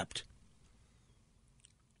concept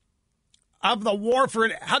of the war for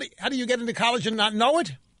it. How do you get into college and not know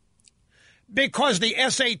it? Because the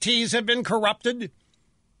SATs have been corrupted.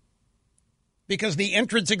 Because the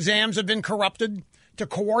entrance exams have been corrupted to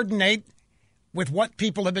coordinate with what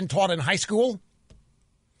people have been taught in high school.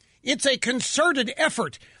 It's a concerted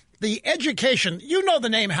effort. The education, you know the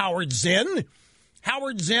name Howard Zinn.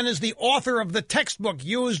 Howard Zinn is the author of the textbook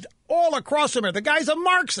used all across America. The guy's a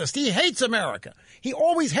Marxist. He hates America. He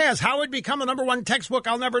always has. How it become the number one textbook,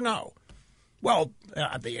 I'll never know. Well,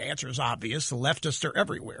 the answer is obvious. The leftists are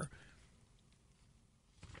everywhere.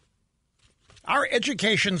 Our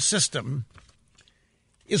education system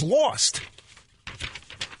is lost.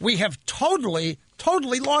 We have totally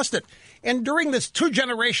lost it. And during this 2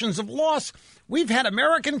 generations of loss, we've had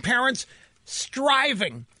American parents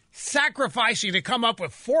striving, sacrificing to come up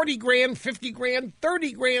with 40 grand, 50 grand,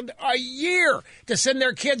 30 grand a year to send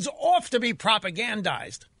their kids off to be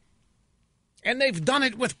propagandized. And they've done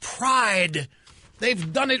it with pride.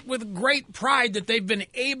 They've done it with great pride that they've been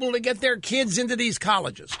able to get their kids into these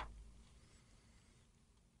colleges.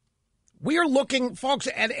 We are looking, folks,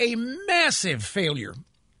 at a massive failure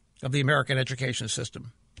of the American education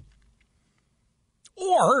system.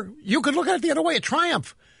 Or you could look at it the other way, a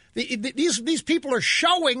triumph. These people are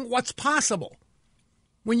showing what's possible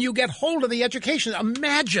when you get hold of the education.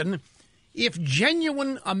 Imagine if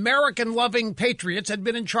genuine American-loving patriots had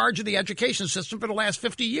been in charge of the education system for the last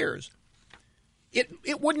 50 years.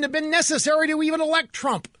 It wouldn't have been necessary to even elect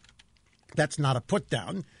Trump. That's not a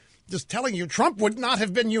put-down. Just telling you, Trump would not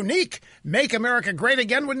have been unique. Make America great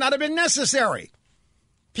again would not have been necessary.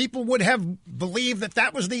 People would have believed that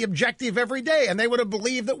that was the objective every day, and they would have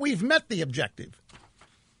believed that we've met the objective.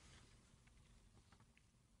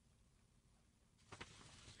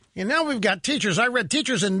 And now we've got teachers. I read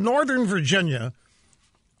teachers in Northern Virginia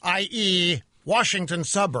i.e., Washington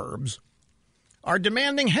suburbs, are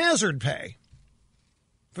demanding hazard pay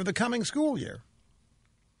for the coming school year.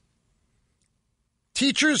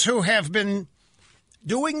 Teachers who have been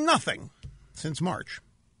doing nothing since March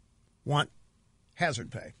want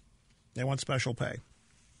hazard pay. They want special pay.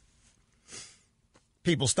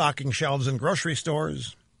 People stocking shelves in grocery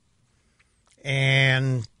stores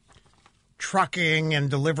and trucking and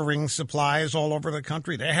delivering supplies all over the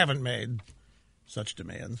country, they haven't made such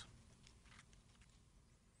demands.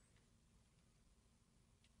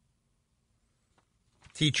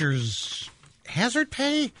 Teachers hazard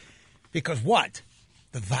pay? Because what?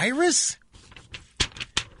 The virus?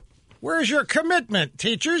 Where's your commitment,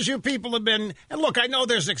 teachers? You people have been, and look, I know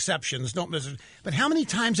there's exceptions, don't miss it, but how many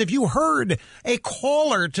times have you heard a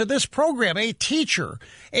caller to this program, a teacher,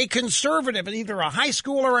 a conservative at either a high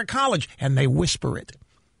school or a college, and they whisper it,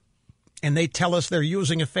 and they tell us they're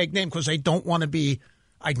using a fake name because they don't want to be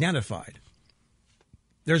identified.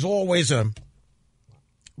 There's always a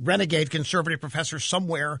renegade conservative professor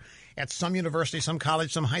somewhere at some university, some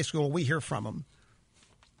college, some high school. We hear from them.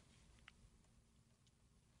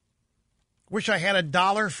 Wish I had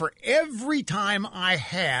 $1 for every time I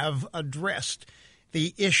have addressed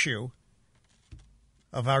the issue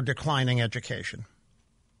of our declining education.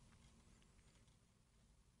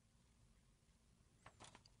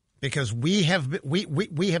 Because we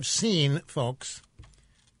have seen, folks,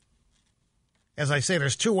 as I say,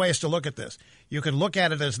 there's two ways to look at this. You can look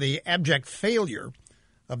at it as the abject failure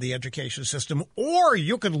of the education system, or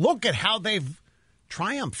you can look at how they've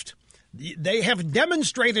triumphed. They have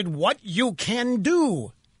demonstrated what you can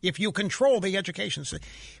do if you control the education system.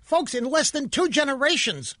 Folks, in less than 2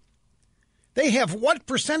 generations, they have what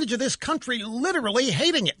percentage of this country literally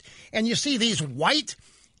hating it? And you see these white,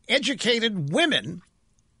 educated women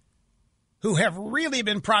who have really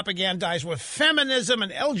been propagandized with feminism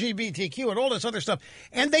and LGBTQ and all this other stuff,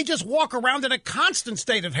 and they just walk around in a constant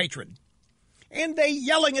state of hatred. And they're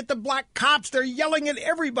yelling at the black cops. They're yelling at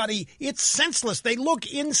everybody. It's senseless. They look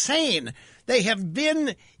insane. They have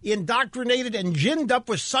been indoctrinated and ginned up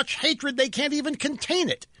with such hatred they can't even contain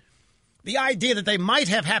it. The idea that they might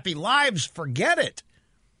have happy lives, forget it.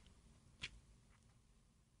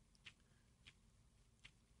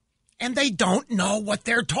 And they don't know what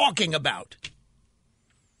they're talking about.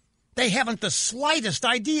 They haven't the slightest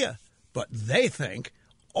idea, but they think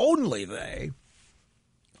only they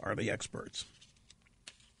are the experts.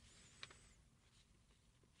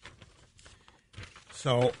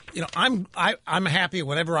 So, I'm happy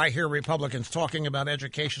whenever I hear Republicans talking about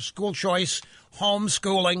education, school choice,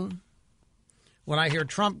 homeschooling, when I hear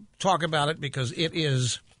Trump talk about it, because it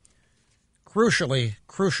is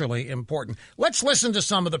crucially important. Let's listen to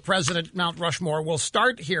some of the President Mount Rushmore. We'll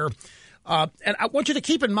start here. And I want you to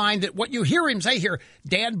keep in mind that what you hear him say here,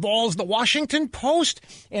 Dan Ball's The Washington Post,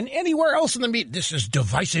 and anywhere else in the media, this is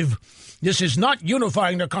divisive. This is not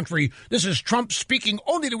unifying the country. This is Trump speaking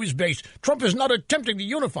only to his base. Trump is not attempting to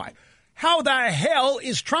unify. How the hell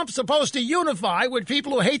is Trump supposed to unify with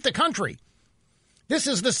people who hate the country? This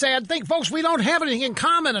is the sad thing. Folks, we don't have anything in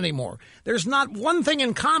common anymore. There's not one thing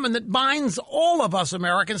in common that binds all of us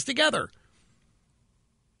Americans together.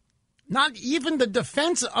 Not even the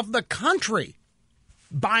defense of the country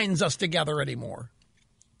binds us together anymore.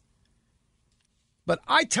 But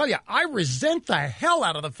I tell you, I resent the hell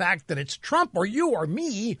out of the fact that it's Trump or you or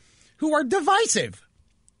me who are divisive.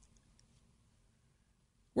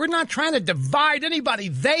 We're not trying to divide anybody.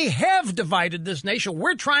 They have divided this nation.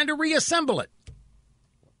 We're trying to reassemble it,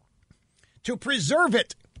 to preserve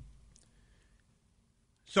it.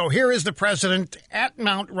 So here is the president at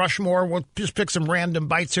Mount Rushmore. We'll just pick some random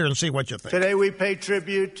bites here and see what you think. Today we pay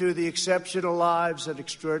tribute to the exceptional lives and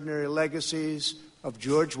extraordinary legacies of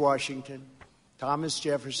George Washington, Thomas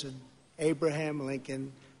Jefferson, Abraham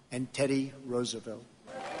Lincoln, and Teddy Roosevelt.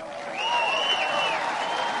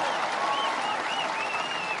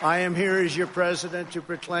 I am here as your president to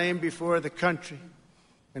proclaim before the country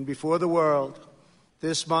and before the world,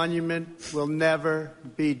 this monument will never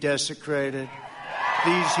be desecrated.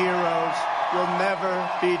 These heroes will never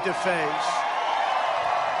be defaced.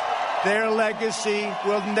 Their legacy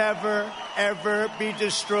will never, ever be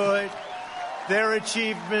destroyed. Their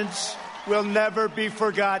achievements will never be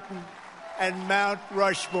forgotten. And Mount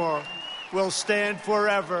Rushmore will stand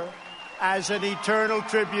forever as an eternal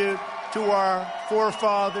tribute to our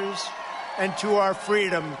forefathers and to our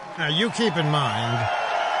freedom. Now, you keep in mind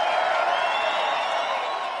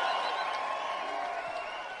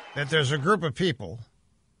that there's a group of people,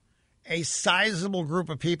 a sizable group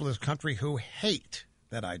of people in this country who hate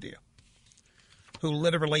that idea, who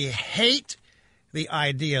literally hate the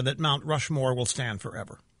idea that Mount Rushmore will stand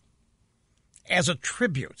forever. as a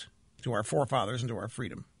tribute to our forefathers and to our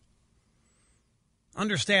freedom.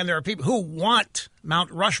 Understand there are people who want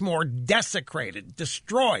Mount Rushmore desecrated,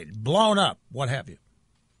 destroyed, blown up, what have you.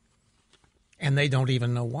 And they don't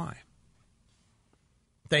even know why.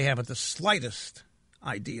 They haven't the slightest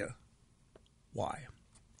idea why.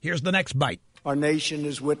 Here's the next bite. Our nation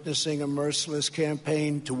is witnessing a merciless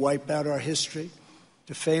campaign to wipe out our history,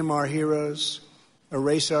 defame our heroes,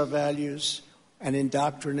 erase our values, and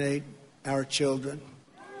indoctrinate our children.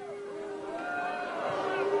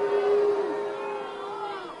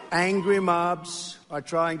 Angry mobs are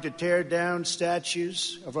trying to tear down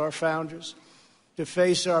statues of our founders,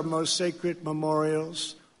 deface our most sacred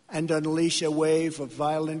memorials, and unleash a wave of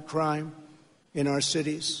violent crime in our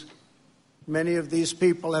cities. Many of these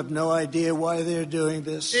people have no idea why they're doing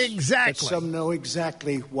this. Exactly. But some know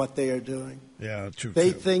exactly what they are doing. Yeah, true.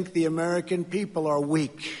 They think the American people are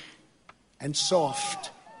weak and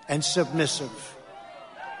soft and submissive.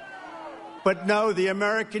 But no, the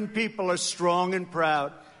American people are strong and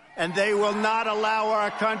proud, and they will not allow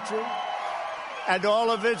our country and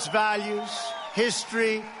all of its values,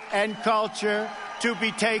 history, and culture to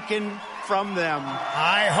be taken from them.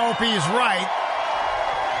 I hope he's right.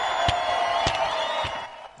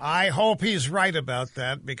 I hope he's right about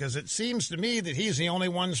that, because it seems to me that he's the only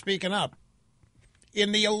one speaking up.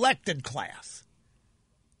 In the elected class.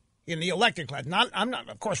 In the elected class.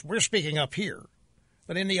 Of course, we're speaking up here.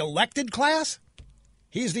 But in the elected class,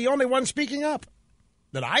 he's the only one speaking up.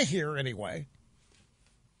 That I hear, anyway.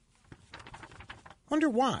 Wonder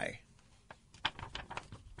why.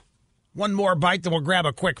 One more bite, then we'll grab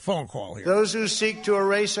a quick phone call here. Those who seek to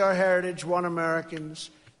erase our heritage want Americans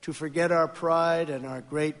to forget our pride and our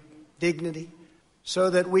great dignity so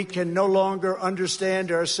that we can no longer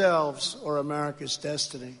understand ourselves or America's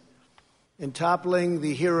destiny. In toppling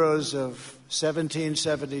the heroes of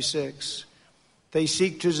 1776, they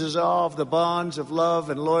seek to dissolve the bonds of love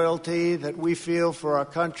and loyalty that we feel for our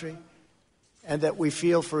country and that we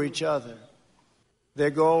feel for each other. Their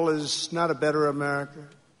goal is not a better America.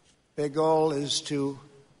 Their goal is to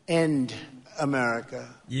end America.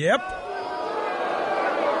 Yep.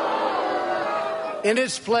 In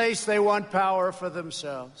its place, they want power for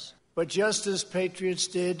themselves. But just as patriots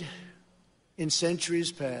did in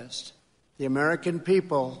centuries past, the American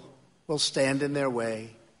people will stand in their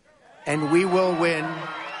way, and we will win,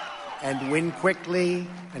 and win quickly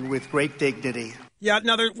and with great dignity. Yeah,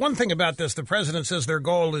 now, there's one thing about this. The president says their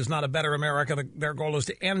goal is not a better America. Their goal is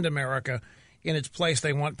to end America. In its place,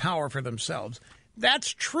 they want power for themselves.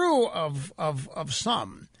 That's true of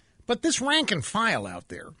some. But this rank and file out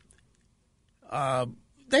there,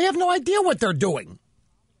 they have no idea what they're doing.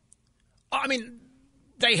 I mean,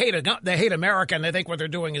 they hate America, and they think what they're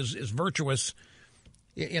doing is virtuous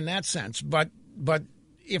in that sense. But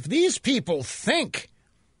if these people think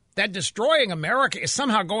that destroying America is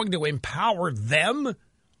somehow going to empower them,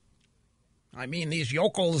 I mean, these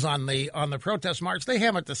yokels on the protest march, they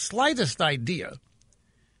haven't the slightest idea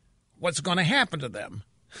what's going to happen to them.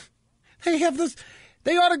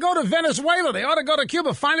 They ought to go to Venezuela. They ought to go to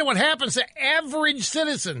Cuba, find out what happens to average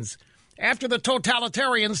citizens after the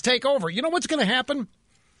totalitarians take over. You know what's going to happen?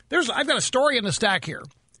 I've got a story in the stack here.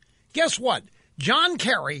 Guess what? John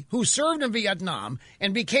Kerry, who served in Vietnam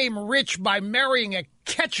and became rich by marrying a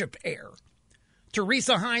ketchup heir,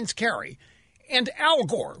 Teresa Heinz Kerry, and Al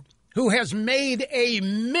Gore, who has made a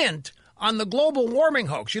mint on the global warming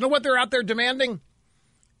hoax. You know what they're out there demanding?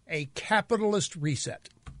 A capitalist reset.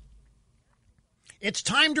 It's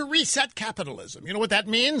time to reset capitalism. You know what that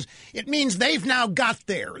means? It means they've now got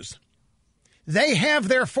theirs. They have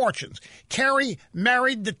their fortunes. Kerry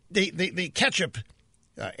married the ketchup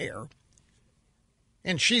heir,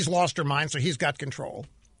 and she's lost her mind, so he's got control.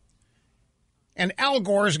 And Al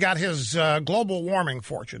Gore's got his global warming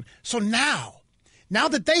fortune. So now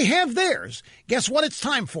that they have theirs, guess what it's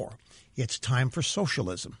time for? It's time for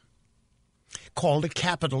socialism, called a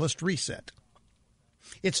capitalist reset.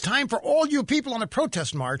 It's time for all you people on the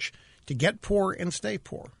protest march to get poor and stay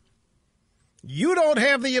poor. You don't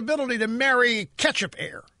have the ability to marry ketchup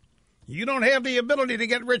heir. You don't have the ability to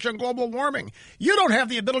get rich on global warming. You don't have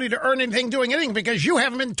the ability to earn anything doing anything because you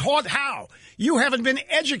haven't been taught how. You haven't been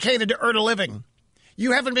educated to earn a living.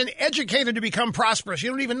 You haven't been educated to become prosperous.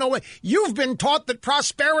 You don't even know what. You've been taught that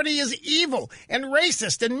prosperity is evil and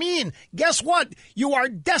racist and mean. Guess what? You are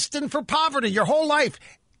destined for poverty your whole life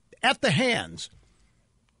at the hands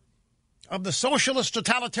of the socialist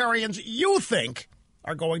totalitarians you think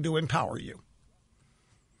are going to empower you.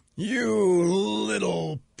 You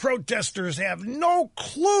little protesters have no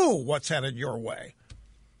clue what's headed your way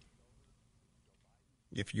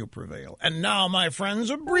if you prevail. And now, my friends,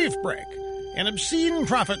 a brief break. an obscene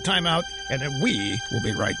profit timeout, and we will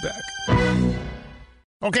be right back.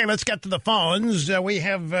 Okay, let's get to the phones. We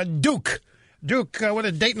have Duke. Duke, what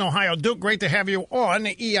is Dayton, Ohio? Duke, great to have you on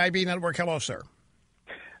the EIB Network. Hello, sir.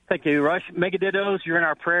 Thank you, Rush. Mega dittos, you're in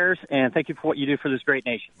our prayers, and thank you for what you do for this great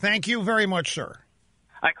nation. Thank you very much, sir.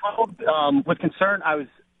 I called with concern. I was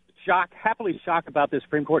happily shocked about the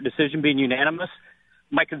Supreme Court decision being unanimous.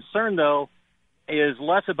 My concern, though, is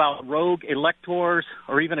less about rogue electors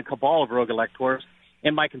or even a cabal of rogue electors,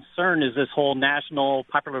 and my concern is this whole national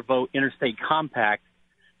popular vote interstate compact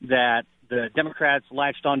that the Democrats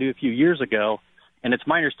latched onto a few years ago. And it's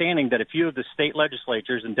my understanding that a few of the state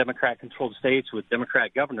legislatures in Democrat-controlled states with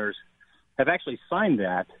Democrat governors have actually signed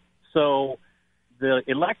that. So the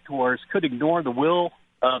electors could ignore the will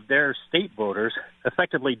of their state voters,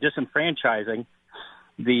 effectively disenfranchising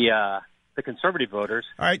the conservative voters.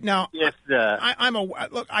 All right, now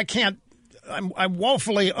I'm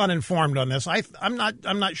woefully uninformed on this. I'm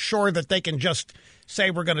not sure that they can just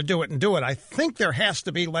say we're going to do it and do it. I think there has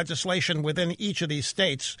to be legislation within each of these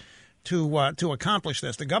states to accomplish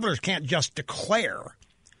this. The governors can't just declare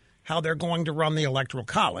how they're going to run the Electoral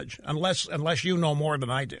College unless you know more than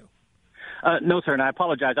I do. No, sir, and I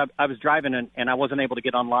apologize. I was driving and I wasn't able to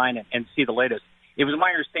get online and see the latest. It was my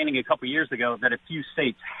understanding a couple years ago that a few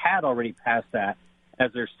states had already passed that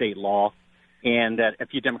as their state law, and that a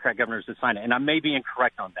few Democrat governors had signed it. And I may be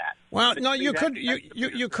incorrect on that. Well, no, you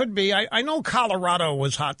could be. I know Colorado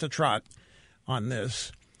was hot to trot on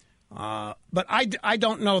this, but I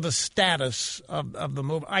don't know the status of the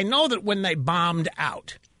move. I know that when they bombed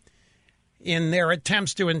out in their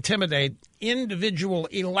attempts to intimidate individual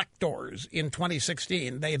electors in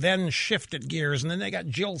 2016, they then shifted gears, and then they got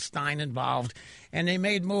Jill Stein involved, and they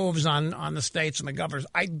made moves on the states and the governors.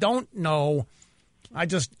 I don't know. I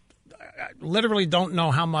literally don't know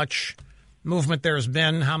how much movement there's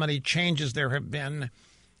been, how many changes there have been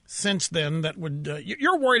since then that would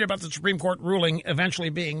you're worried about the Supreme Court ruling eventually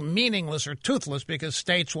being meaningless or toothless because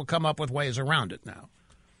states will come up with ways around it now.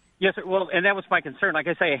 Yes, sir. Well, and that was my concern. Like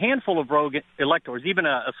I say, a handful of rogue electors, even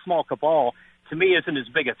a small cabal, to me isn't as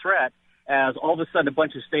big a threat as all of a sudden a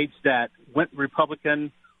bunch of states that went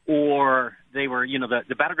Republican or they were,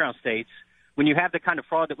 the battleground states. When you have the kind of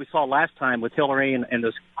fraud that we saw last time with Hillary and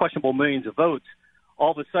those questionable millions of votes,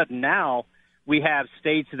 all of a sudden now we have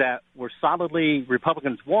states that were solidly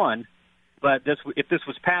Republicans won, but if this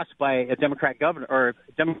was passed by a Democrat governor or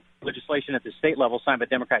legislation at the state level signed by a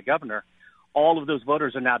Democrat governor, all of those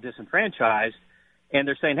voters are now disenfranchised, and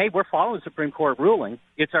they're saying, hey, we're following the Supreme Court ruling.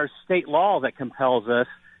 It's our state law that compels us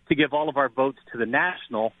to give all of our votes to the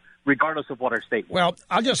national, regardless of what our state wants. Well,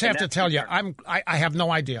 I'll just have to tell you, I have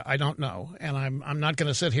no idea. I don't know, and I'm not going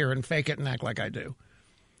to sit here and fake it and act like I do.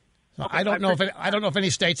 So okay, I don't know if any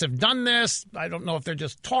states have done this. I don't know if they're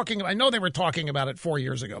just talking. I know they were talking about it 4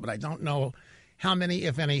 years ago, but I don't know how many,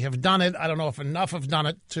 if any, have done it. I don't know if enough have done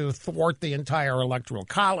it to thwart the entire Electoral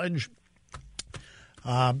College.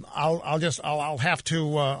 I'll have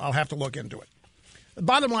to look into it. The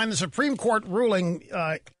bottom line, the Supreme Court ruling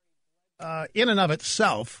in and of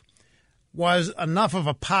itself was enough of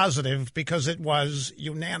a positive because it was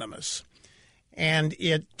unanimous, and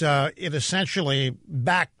it essentially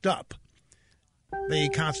backed up the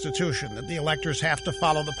Constitution that the electors have to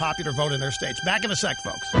follow the popular vote in their states. Back in a sec,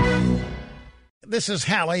 folks. This is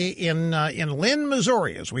Hallie in Lynn,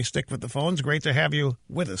 Missouri. As we stick with the phones, great to have you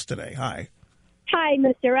with us today. Hi. Hi,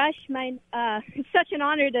 Mr. Rush. It's such an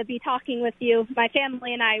honor to be talking with you. My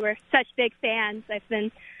family and I were such big fans.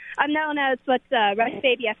 I'm known as Rush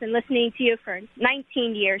Baby. I've been listening to you for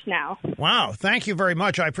 19 years now. Wow. Thank you very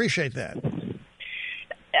much. I appreciate that.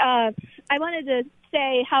 I wanted to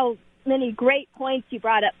say how many great points you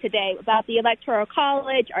brought up today about the Electoral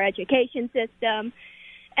College, our education system,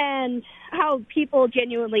 and how people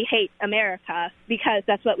genuinely hate America because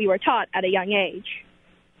that's what we were taught at a young age.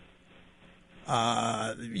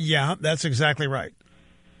 Yeah, that's exactly right.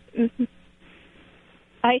 Mm-hmm.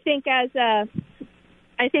 I think as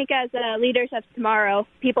leaders of tomorrow,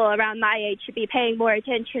 people around my age should be paying more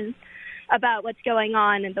attention about what's going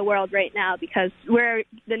on in the world right now because we're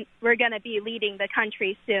going to be leading the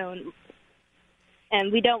country soon,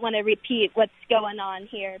 and we don't want to repeat what's going on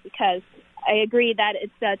here because I agree that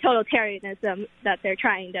it's totalitarianism that they're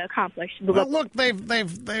trying to accomplish. Well, look, they've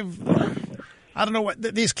I don't know what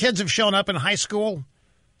these kids have shown up in high school,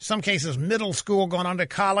 some cases middle school, going on to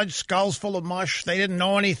college, skulls full of mush. They didn't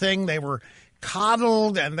know anything. They were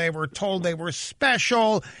coddled, and they were told they were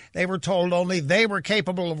special. They were told only they were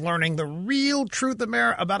capable of learning the real truth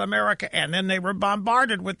about America, and then they were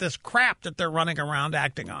bombarded with this crap that they're running around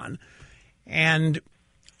acting on. And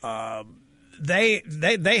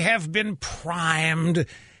they have been primed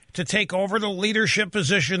to take over the leadership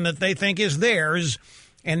position that they think is theirs,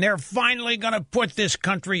 and they're finally going to put this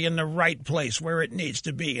country in the right place where it needs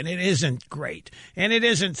to be. And it isn't great, and it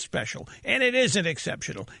isn't special, and it isn't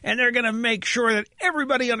exceptional. And they're going to make sure that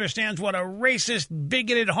everybody understands what a racist,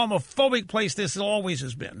 bigoted, homophobic place this always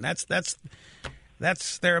has been.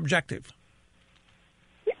 That's their objective.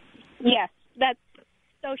 Yes, that's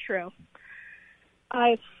so true.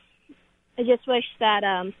 I just wish that,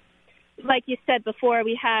 like you said before,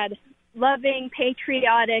 we had loving,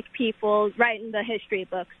 patriotic people writing the history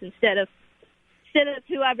books instead of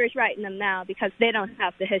whoever's writing them now, because they don't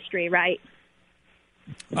have the history right.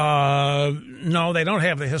 No, they don't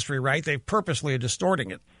have the history right. They purposely are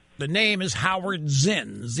distorting it. The name is Howard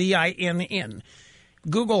Zinn, Z-I-N-N.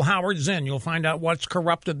 Google Howard Zinn. You'll find out what's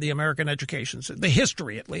corrupted the American education system, the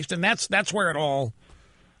history at least, and that's where it all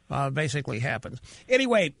basically happens.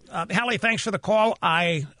 Anyway, Hallie, thanks for the call.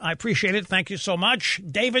 I appreciate it. Thank you so much.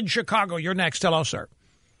 David, Chicago, you're next. Hello, sir.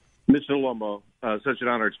 Mr. Limbaugh, such an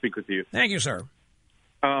honor to speak with you. Thank you, sir.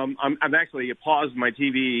 I'm actually paused my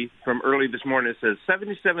TV from early this morning. It says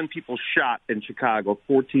 77 people shot in Chicago,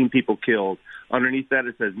 14 people killed. Underneath that,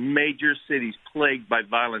 it says major cities plagued by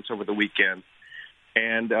violence over the weekend.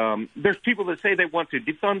 And there's people that say they want to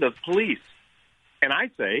defund the police. And I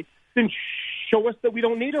say, then show us that we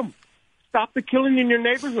don't need them. Stop the killing in your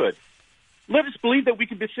neighborhood. Let us believe that we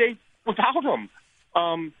can be safe without them.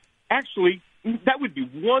 Actually, that would be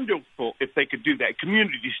wonderful if they could do that.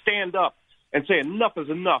 Community stand up and say enough is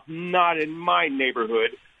enough. Not in my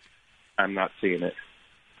neighborhood. I'm not seeing it.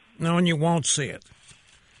 No, and you won't see it.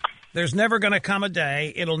 There's never going to come a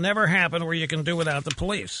day, it'll never happen, where you can do without the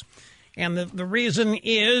police. And the reason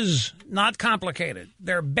is not complicated.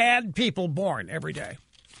 They're bad people born every day.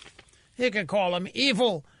 You can call them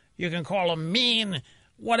evil. You can call them mean,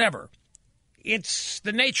 whatever. It's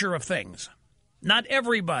the nature of things. Not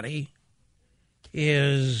everybody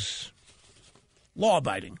is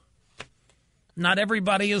law-abiding. Not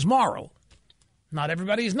everybody is moral. Not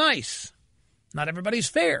everybody's nice. Not everybody's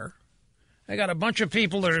fair. I got a bunch of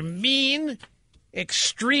people that are mean,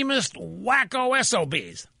 extremist, wacko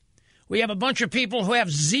SOBs. We have a bunch of people who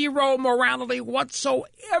have zero morality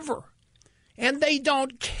whatsoever. And they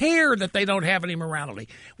don't care that they don't have any morality.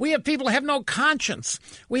 We have people who have no conscience.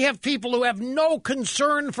 We have people who have no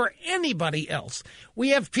concern for anybody else. We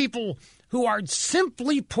have people who are,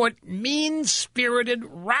 simply put, mean-spirited,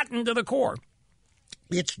 rotten to the core.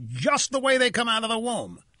 It's just the way they come out of the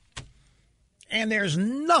womb. And there's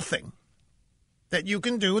nothing that you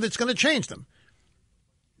can do that's going to change them.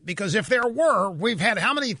 Because if there were, we've had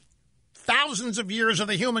how many thousands of years of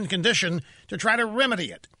the human condition to try to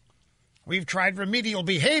remedy it? We've tried remedial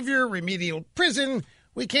behavior, remedial prison.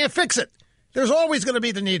 We can't fix it. There's always going to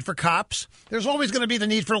be the need for cops. There's always going to be the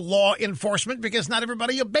need for law enforcement because not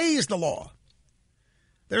everybody obeys the law.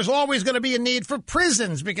 There's always going to be a need for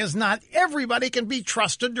prisons because not everybody can be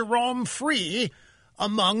trusted to roam free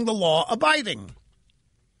among the law-abiding.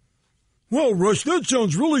 Well, Rush, that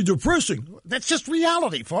sounds really depressing. That's just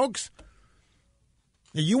reality, folks.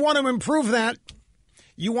 You want to improve that?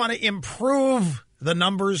 You want to improve the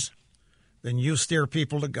numbers? Then you steer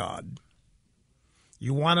people to God.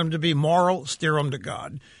 You want them to be moral? Steer them to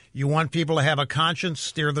God. You want people to have a conscience?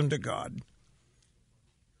 Steer them to God.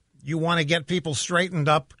 You want to get people straightened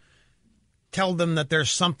up? Tell them that there's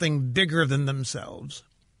something bigger than themselves.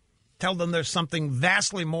 Tell them there's something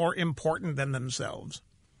vastly more important than themselves.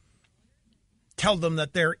 Tell them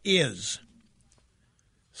that there is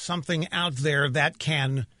something out there that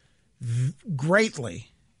can greatly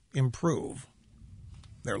improve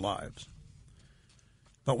their lives.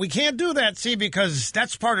 But we can't do that, see, because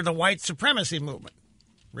that's part of the white supremacy movement.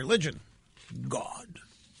 Religion, God,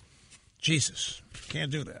 Jesus.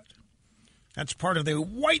 Can't do that. That's part of the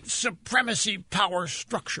white supremacy power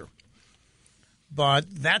structure. But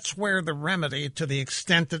that's where the remedy, to the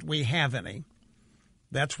extent that we have any,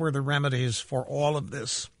 that's where the remedies for all of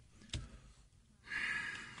this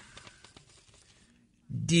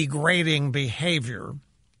degrading behavior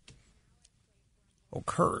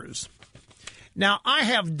occurs. Now, I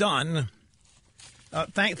have done,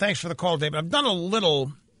 thanks for the call, David. I've done a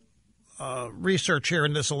little research here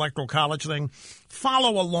in this electoral college thing.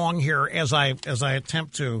 Follow along here as I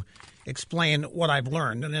attempt to explain what I've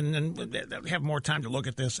learned, and have more time to look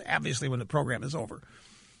at this, obviously, when the program is over.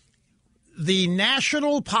 The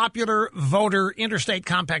National Popular Voter Interstate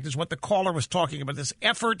Compact is what the caller was talking about, this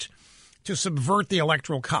effort to subvert the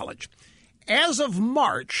Electoral College. As of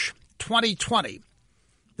March 2020,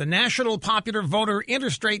 the National Popular Voter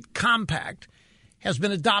Interstate Compact has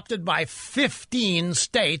been adopted by 15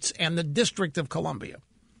 states and the District of Columbia.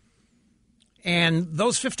 And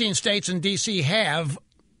those 15 states in D.C. have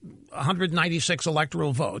 196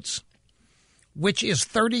 electoral votes, which is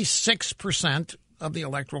 36% of the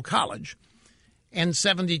Electoral College, and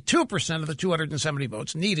 72% of the 270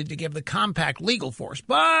 votes needed to give the compact legal force.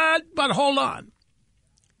 But hold on.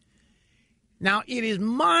 Now, it is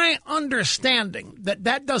my understanding that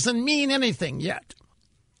that doesn't mean anything yet,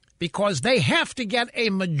 because they have to get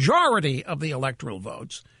a majority of the electoral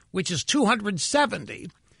votes, which is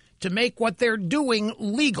 270, to make what they're doing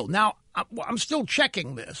legal. Now, I'm still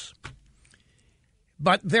checking this,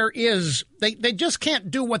 but they just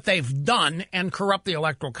can't do what they've done and corrupt the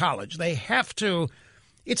Electoral College. They have to.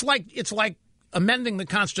 It's like amending the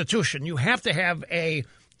Constitution. You have to have a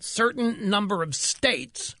certain number of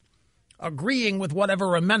states agreeing with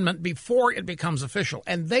whatever amendment before it becomes official,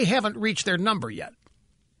 and they haven't reached their number yet.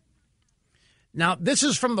 Now, this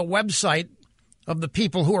is from the website of the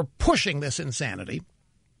people who are pushing this insanity.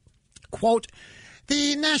 Quote,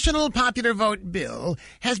 the National Popular Vote Bill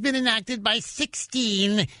has been enacted by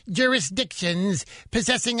 16 jurisdictions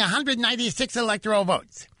possessing 196 electoral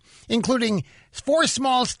votes, including 4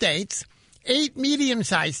 small states, 8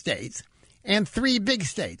 medium-sized states, and 3 big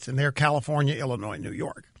states, and they're California, Illinois, New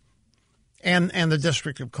York, and the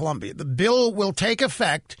District of Columbia. The bill will take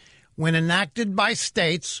effect when enacted by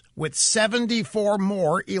states with 74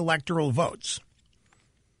 more electoral votes.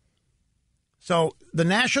 So the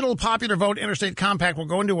National Popular Vote Interstate Compact will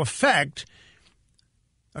go into effect,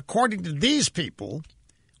 according to these people,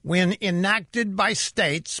 when enacted by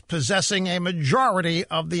states possessing a majority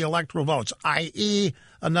of the electoral votes, i.e.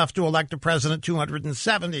 enough to elect a president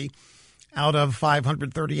 270 out of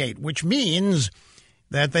 538, which means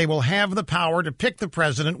that they will have the power to pick the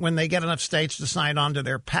president when they get enough states to sign on to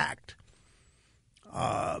their pact.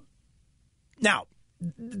 Now,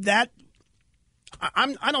 that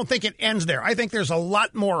I don't think it ends there. I think there's a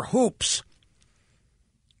lot more hoops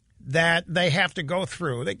that they have to go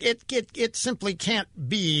through. It simply can't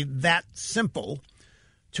be that simple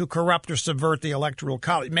to corrupt or subvert the Electoral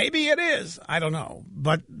College. Maybe it is. I don't know.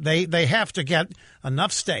 But they have to get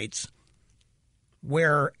enough states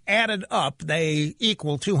where added up they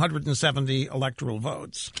equal 270 electoral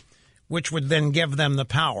votes, which would then give them the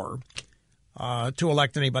power to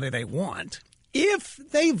elect anybody they want if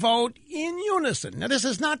they vote in unison. Now, this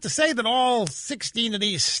is not to say that all 16 of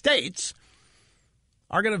these states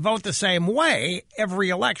are going to vote the same way every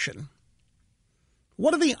election.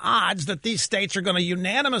 What are the odds that these states are going to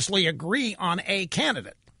unanimously agree on a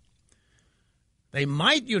candidate? They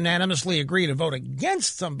might unanimously agree to vote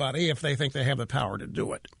against somebody if they think they have the power to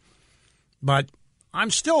do it. But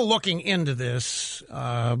I'm still looking into this,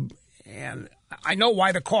 and I know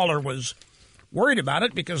why the caller was worried about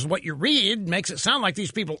it, because what you read makes it sound like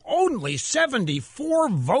these people only 74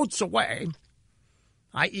 votes away,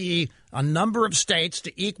 i.e. a number of states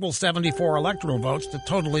to equal 74 electoral votes to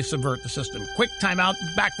totally subvert the system. Quick timeout.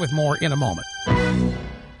 Back with more in a moment.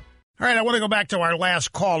 All right, I want to go back to our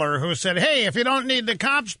last caller who said, hey, if you don't need the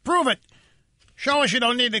cops, prove it. Show us you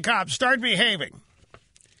don't need the cops. Start behaving.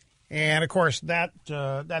 And, of course, that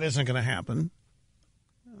isn't going to happen.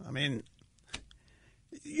 I mean,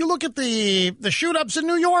 you look at the shoot-ups in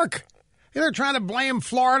New York. They're trying to blame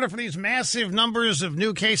Florida for these massive numbers of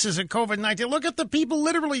new cases of COVID-19. Look at the people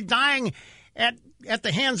literally dying at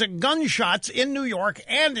the hands of gunshots in New York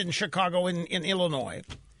and in Chicago, in Illinois.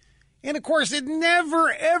 And, of course, it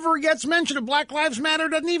never, ever gets mentioned. Black Lives Matter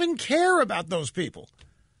doesn't even care about those people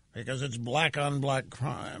because it's black-on-black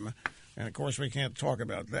crime. And, of course, we can't talk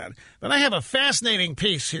about that. But I have a fascinating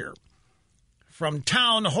piece here from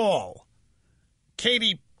Town Hall.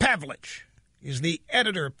 Katie Pavlich is the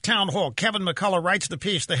editor of Town Hall. Kevin McCullough writes the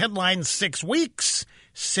piece. The headline, 6 weeks,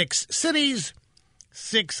 6 cities,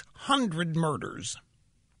 600 murders.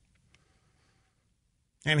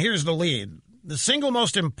 And here's the lead. The single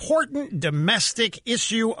most important domestic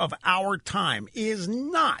issue of our time is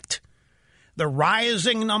not the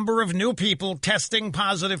rising number of new people testing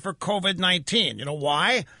positive for COVID-19. You know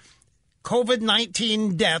why?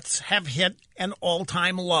 COVID-19 deaths have hit an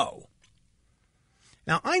all-time low.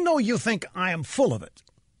 Now, I know you think I am full of it.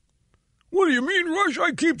 What do you mean, Rush?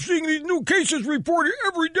 I keep seeing these new cases reported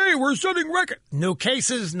every day. We're setting records. New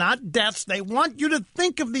cases, not deaths. They want you to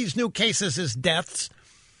think of these new cases as deaths.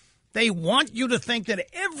 They want you to think that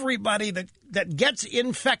everybody that gets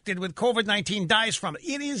infected with COVID-19 dies from it.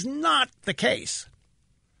 It is not the case.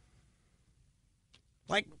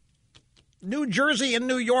 Like New Jersey and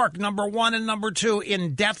New York, number 1 and number 2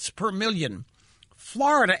 in deaths per million.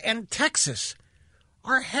 Florida and Texas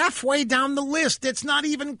are halfway down the list. It's not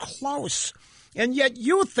even close. And yet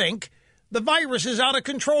you think the virus is out of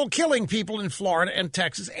control, killing people in Florida and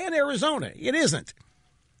Texas and Arizona. It isn't.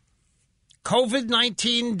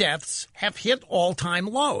 COVID-19 deaths have hit all-time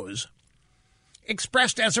lows,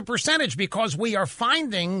 expressed as a percentage, because we are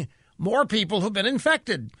finding more people who've been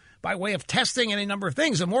infected by way of testing any number of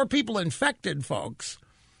things. The more people infected, folks,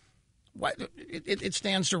 it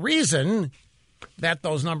stands to reason that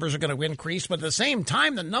those numbers are going to increase. But at the same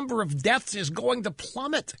time, the number of deaths is going to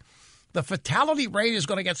plummet. The fatality rate is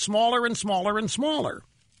going to get smaller and smaller and smaller.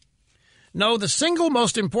 No, the single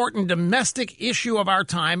most important domestic issue of our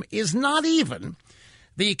time is not even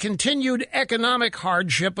the continued economic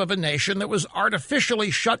hardship of a nation that was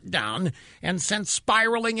artificially shut down and sent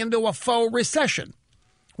spiraling into a faux recession,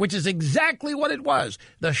 which is exactly what it was.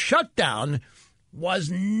 The shutdown was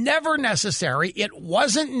never necessary. It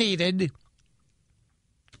wasn't needed.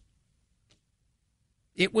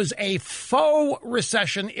 It was a faux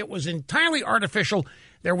recession. It was entirely artificial.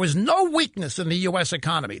 There was no weakness in the U.S.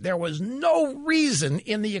 economy. There was no reason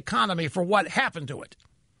in the economy for what happened to it.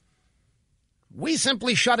 We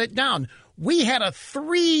simply shut it down. We had a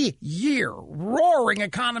 3-year roaring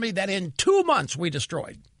economy that in 2 months we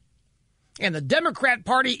destroyed. And the Democrat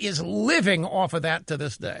Party is living off of that to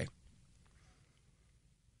this day.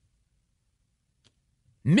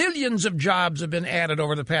 Millions of jobs have been added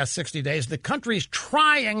over the past 60 days. The country's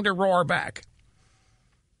trying to roar back.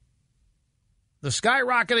 The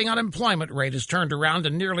skyrocketing unemployment rate has turned around to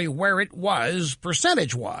nearly where it was,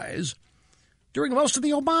 percentage-wise, during most of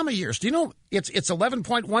the Obama years. Do you know it's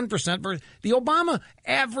 11.1%? The Obama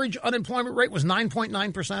average unemployment rate was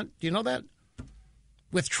 9.9%. Do you know that?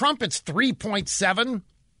 With Trump, it's 3.7%.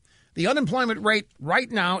 The unemployment rate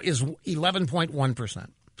right now is 11.1%.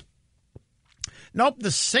 Nope,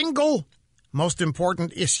 the single most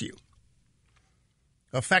important issue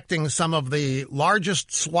affecting some of the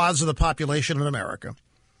largest swaths of the population in America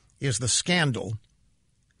is the scandal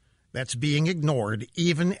that's being ignored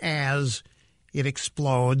even as it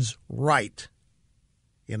explodes right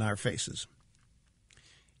in our faces.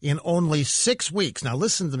 In only 6 weeks, now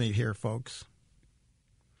listen to me here, folks.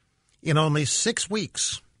 In only 6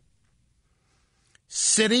 weeks,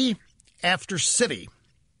 city after city,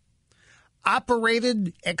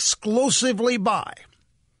 operated exclusively by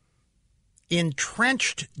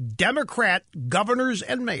entrenched Democrat governors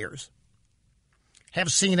and mayors,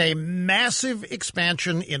 have seen a massive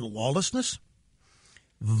expansion in lawlessness,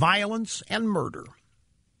 violence, and murder.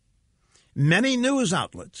 Many news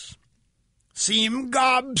outlets seem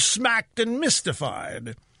gobsmacked and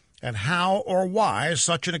mystified at how or why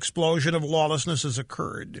such an explosion of lawlessness has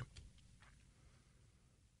occurred.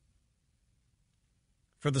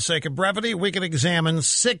 For the sake of brevity, we can examine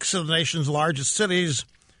 6 of the nation's largest cities,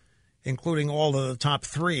 including all of the top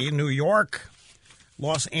 3, New York,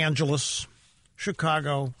 Los Angeles,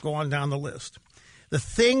 Chicago, go on down the list. The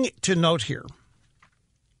thing to note here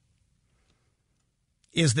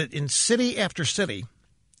is that in city after city,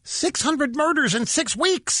 600 murders in 6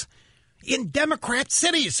 weeks in Democrat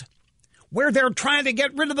cities where they're trying to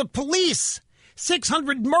get rid of the police.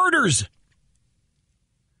 600 murders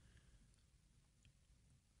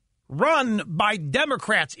run by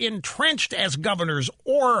Democrats entrenched as governors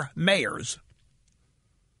or mayors.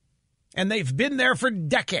 And they've been there for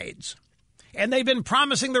decades. And they've been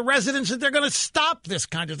promising the residents that they're going to stop this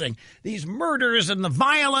kind of thing. These murders and the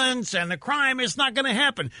violence and the crime is not going to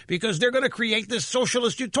happen because they're going to create this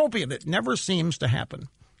socialist utopia that never seems to happen.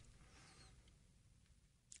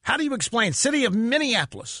 How do you explain city of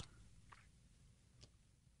Minneapolis?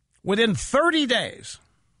 Within 30 days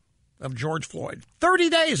of George Floyd, 30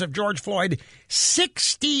 days of George Floyd,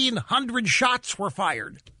 1,600 shots were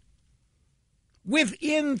fired.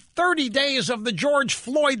 Within 30 days of the George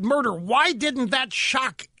Floyd murder, why didn't that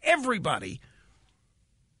shock everybody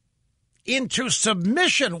into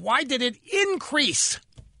submission? Why did it increase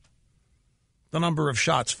the number of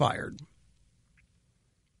shots fired?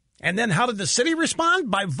 And then how did the city respond?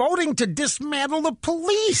 By voting to dismantle the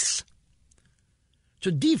police.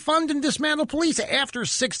 To defund and dismantle police after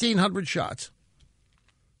 1,600 shots.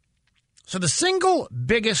 So the single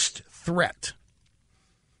biggest threat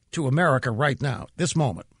to America right now, this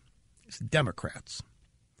moment, is Democrats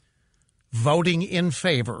voting in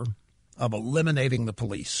favor of eliminating the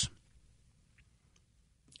police.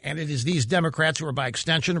 And it is these Democrats who are, by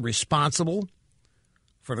extension, responsible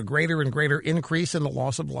for the greater and greater increase in the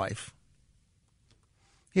loss of life.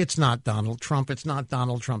 It's not Donald Trump. It's not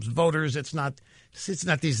Donald Trump's voters. It's not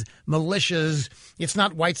these militias. It's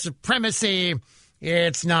not white supremacy.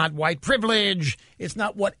 It's not white privilege. It's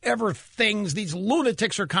not whatever things these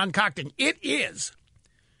lunatics are concocting. It is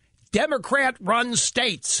Democrat-run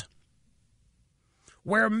states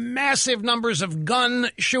where massive numbers of gun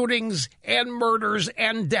shootings and murders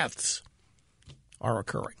and deaths are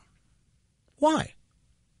occurring. Why?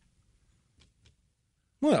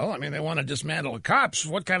 Well, I mean, they want to dismantle the cops.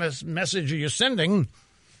 What kind of message are you sending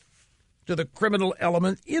to the criminal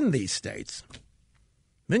element in these states?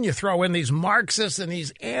 Then you throw in these Marxists and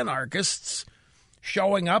these anarchists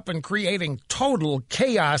showing up and creating total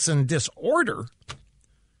chaos and disorder,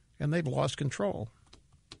 and they've lost control.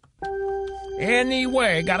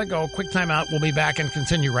 Anyway, gotta go. Quick time out. We'll be back and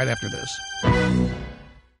continue right after this.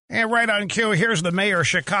 And right on cue, here's the mayor of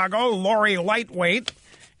Chicago, Lori Lightweight.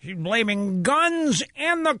 She's blaming guns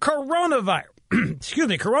and the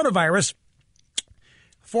coronavirus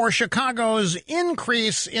for Chicago's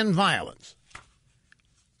increase in violence.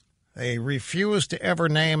 They refuse to ever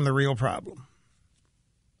name the real problem,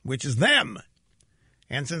 which is them.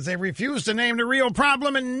 And since they refuse to name the real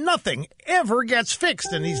problem, and nothing ever gets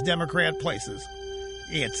fixed in these Democrat places,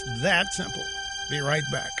 it's that simple. Be right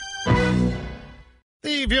back.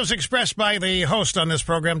 The views expressed by the host on this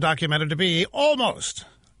program documented to be almost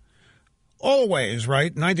always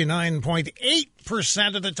right,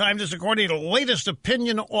 99.8% of the time. This according to the latest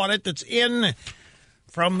opinion audit that's in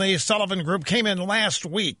from the Sullivan Group, came in last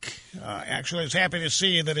week. Actually, I was happy to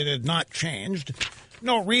see that it had not changed.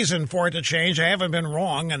 No reason for it to change. I haven't been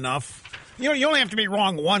wrong enough. You know, you only have to be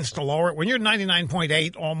wrong once to lower it. When you're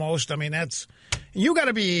 99.8 almost, I mean, that's you got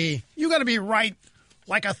to be right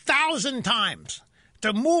like 1,000 times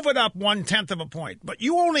to move it up 1/10 of a point. But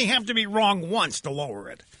you only have to be wrong once to lower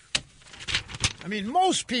it. I mean,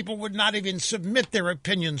 most people would not even submit their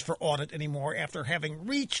opinions for audit anymore after having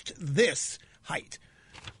reached this height.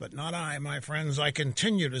 But not I, my friends. I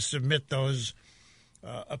continue to submit those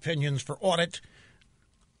opinions for audit.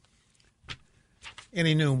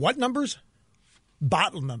 Any new what numbers?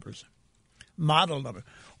 Bottle numbers. Model numbers.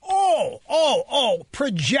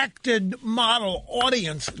 Projected model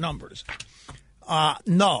audience numbers.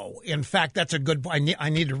 No. In fact, that's a good point. I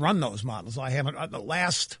need to run those models. I haven't. The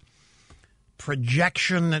last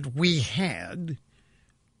projection that we had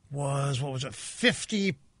was, what was it,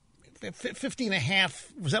 50 and a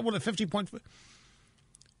half. Was that what a 50.5?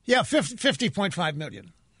 Yeah, 50.5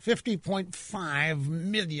 million. 50.5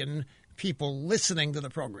 million people listening to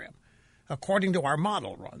the program, according to our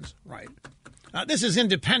model runs, right? This is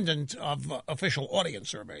independent of official audience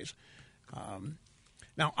surveys.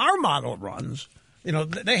 Now, our model runs, you know,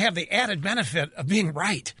 they have the added benefit of being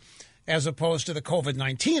right, as opposed to the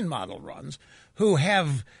COVID-19 model runs, who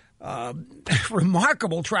have a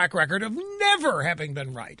remarkable track record of never having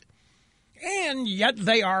been right. And yet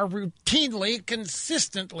they are routinely,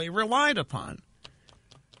 consistently relied upon.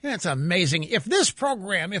 It's amazing. If this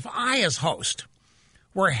program, if I as host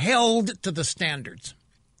were held to the standards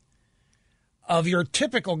of your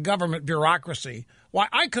typical government bureaucracy, why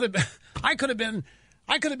I could have been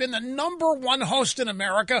the number one host in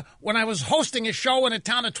America when I was hosting a show in a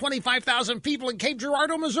town of 25,000 people in Cape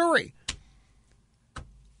Girardeau, Missouri.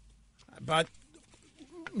 But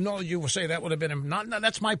no, you will say that would have been not.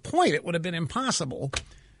 That's my point. It would have been impossible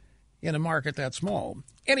in a market that small.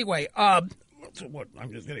 Anyway, what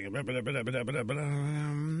I'm just getting.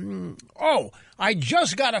 I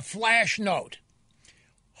just got a flash note.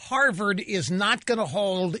 Harvard is not going to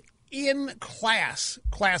hold classes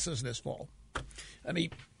this fall. I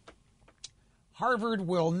mean, Harvard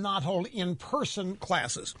will not hold in-person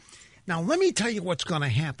classes. Now, let me tell you what's going to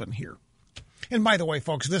happen here. And by the way,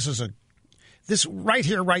 folks, this right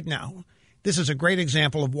here, right now, this is a great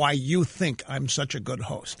example of why you think I'm such a good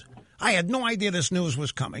host. I had no idea this news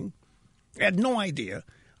was coming. I had no idea.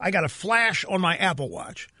 I got a flash on my Apple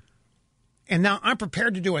Watch. And now I'm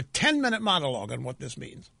prepared to do a 10-minute monologue on what this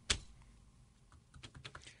means.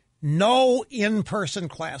 No in-person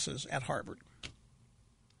classes at Harvard.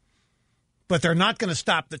 But they're not going to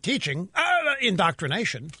stop the teaching,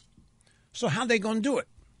 indoctrination. So how are they going to do it?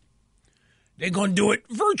 They're going to do it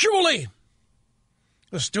virtually.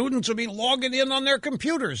 The students will be logging in on their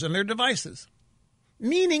computers and their devices.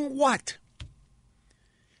 Meaning what?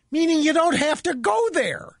 Meaning you don't have to go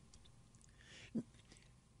there.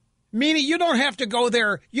 Meaning you don't have to go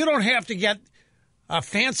there. You don't have to get a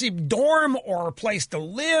fancy dorm or a place to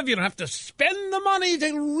live. You don't have to spend the money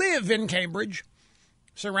to live in Cambridge,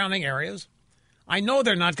 surrounding areas. I know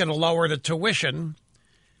they're not going to lower the tuition,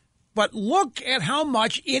 but look at how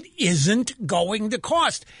much it isn't going to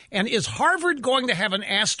cost. And is Harvard going to have an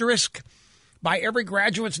asterisk by every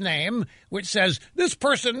graduate's name which says this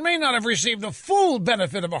person may not have received the full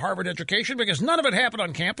benefit of a Harvard education because none of it happened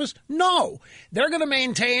on campus? No. They're going to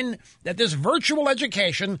maintain that this virtual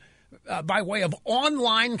education by way of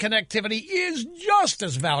online connectivity is just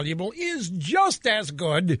as valuable, is just as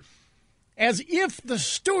good as if the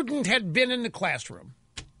student had been in the classroom.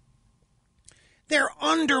 They're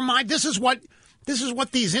undermined. This is what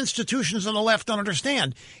these institutions on the left don't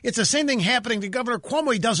understand. It's the same thing happening to Governor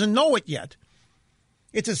Cuomo. He doesn't know it yet.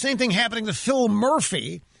 It's the same thing happening to Phil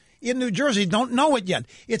Murphy in New Jersey. Don't know it yet.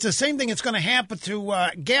 It's the same thing that's going to happen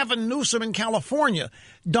to Gavin Newsom in California.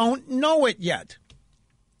 Don't know it yet.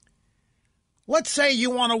 Let's say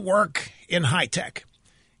you want to work in high tech.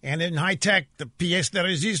 And in high tech, the pièce de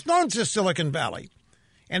résistance is Silicon Valley.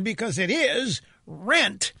 And because it is,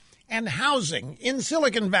 rent and housing in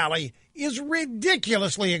Silicon Valley is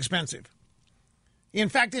ridiculously expensive. In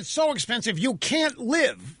fact, it's so expensive you can't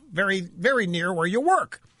live very, very near where you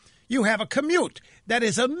work. You have a commute that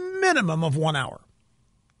is a minimum of 1 hour.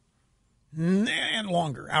 And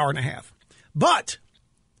longer, hour and a half. But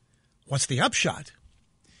what's the upshot?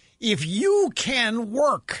 If you can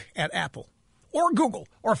work at Apple or Google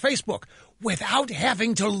or Facebook without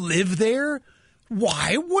having to live there,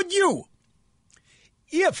 why would you?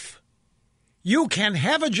 If you can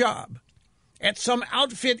have a job at some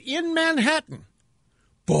outfit in Manhattan,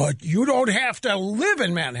 but you don't have to live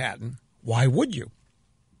in Manhattan, why would you?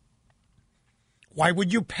 Why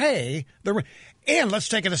would you pay the rent? And let's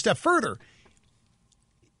take it a step further.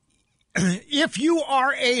 If you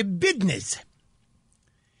are a business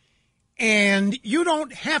and you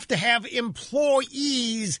don't have to have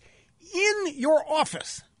employees in your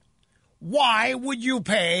office, why would you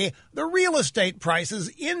pay the real estate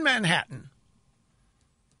prices in Manhattan?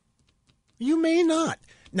 You may not.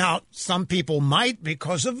 Now, some people might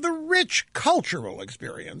because of the rich cultural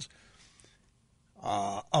experience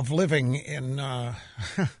of living in the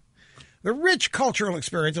rich cultural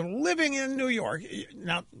experience of living in New York.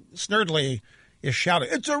 Now, Snerdley is shouting,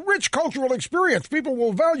 it's a rich cultural experience. People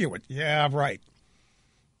will value it. Yeah, right.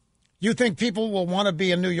 You think people will want to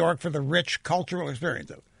be in New York for the rich cultural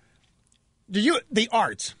experience? The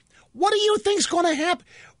arts. What do you think's going to happen?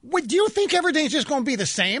 Do you think everything's just going to be the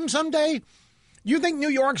same someday? You think New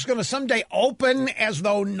York's going to someday open as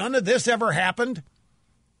though none of this ever happened?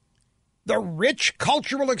 The rich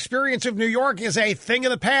cultural experience of New York is a thing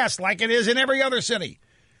of the past, like it is in every other city.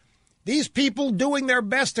 These people doing their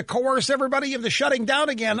best to coerce everybody into shutting down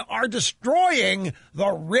again are destroying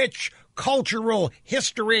the rich cultural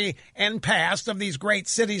history and past of these great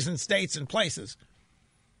cities and states and places.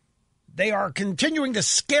 They are continuing to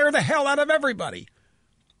scare the hell out of everybody.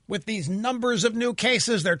 With these numbers of new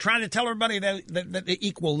cases, they're trying to tell everybody that they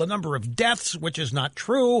equal the number of deaths, which is not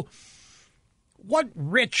true. What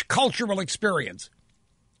rich cultural experience?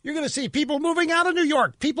 You're going to see people moving out of New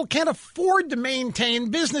York. People can't afford to maintain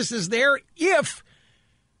businesses there if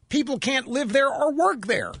people can't live there or work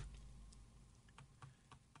there.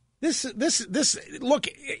 This look,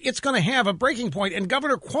 it's going to have a breaking point. And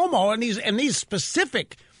Governor Cuomo and these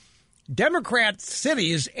specific Democrat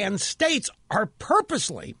cities and states are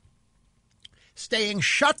purposely staying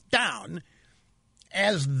shut down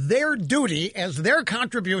as their duty, as their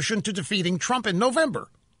contribution to defeating Trump in November.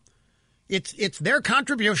 It's their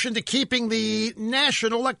contribution to keeping the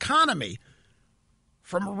national economy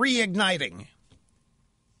from reigniting.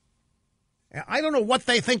 I don't know what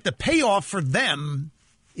they think the payoff for them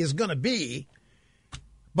is going to be,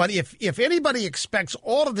 but if anybody expects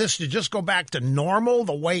all of this to just go back to normal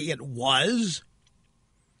the way it was,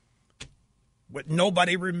 where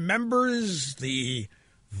nobody remembers the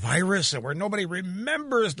virus and where nobody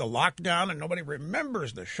remembers the lockdown and nobody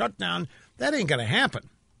remembers the shutdown, that ain't going to happen.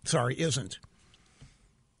 Sorry, isn't.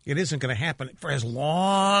 It isn't going to happen for as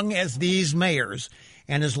long as these mayors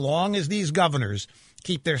and as long as these governors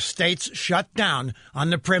keep their states shut down on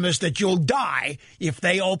the premise that you'll die if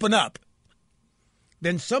they open up.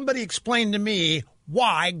 Then somebody explain to me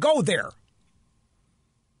why go there.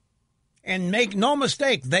 And make no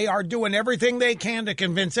mistake, they are doing everything they can to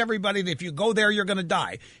convince everybody that if you go there, you're going to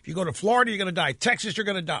die. If you go to Florida, you're going to die. Texas, you're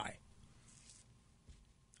going to die.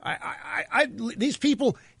 These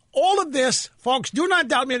people, all of this, folks, do not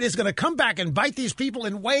doubt me, it is going to come back and bite these people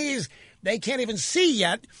in ways they can't even see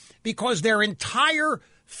yet because their entire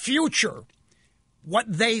future, what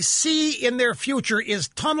they see in their future is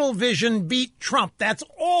tunnel vision beat Trump. That's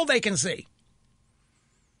all they can see.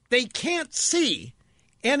 They can't see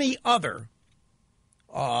any other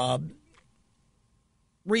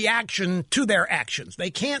reaction to their actions.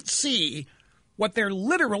 They can't see what they're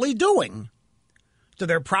literally doing to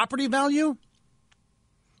their property value.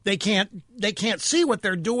 They can't see what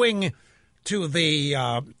they're doing to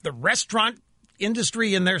the restaurant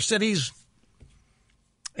industry in their cities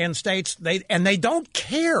and states. They don't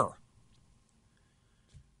care.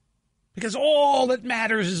 Because all that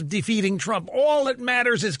matters is defeating Trump. All that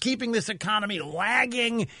matters is keeping this economy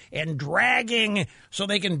lagging and dragging so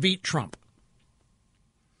they can beat Trump.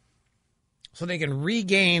 So they can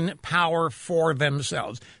regain power for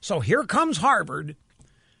themselves. So here comes Harvard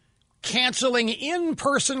canceling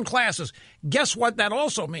in-person classes. Guess what that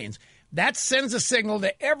also means? That sends a signal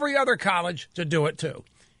to every other college to do it too.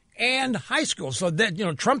 And high school. So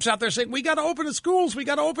that, Trump's out there saying, we got to open the schools. We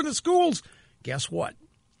got to open the schools. Guess what?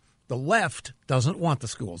 The left doesn't want the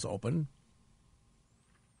schools open.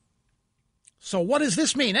 So what does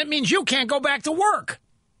this mean? That means you can't go back to work.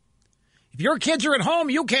 If your kids are at home,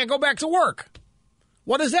 you can't go back to work.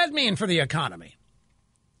 What does that mean for the economy?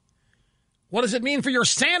 What does it mean for your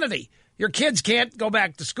sanity? Your kids can't go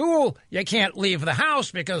back to school. You can't leave the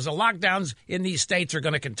house because the lockdowns in these states are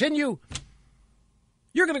going to continue.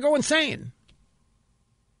 You're going to go insane.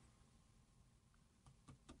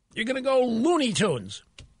 You're going to go Looney Tunes.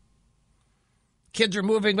 Kids are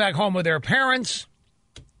moving back home with their parents.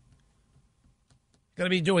 Going to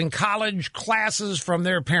be doing college classes from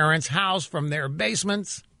their parents' house, from their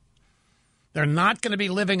basements. They're not going to be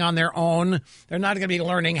living on their own. They're not going to be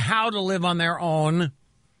learning how to live on their own.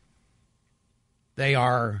 They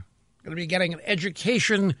are going to be getting an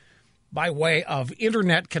education by way of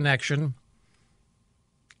internet connection.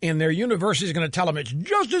 And their university is going to tell them it's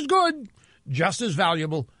just as good, just as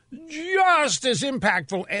valuable, just as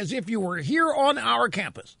impactful as if you were here on our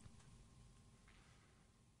campus.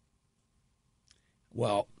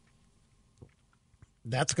 Well,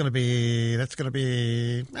 that's going to be,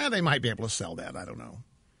 they might be able to sell that. I don't know.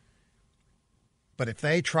 But if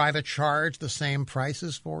they try to charge the same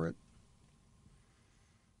prices for it,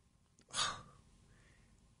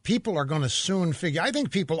 people are going to soon I think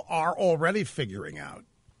people are already figuring out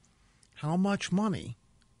how much money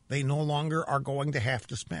they no longer are going to have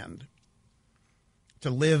to spend to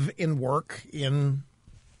live and work in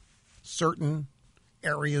certain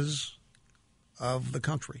areas of the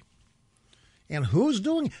country. And who's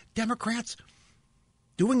doing it? Democrats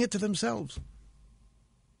doing it to themselves.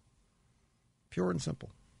 Pure and simple.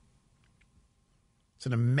 It's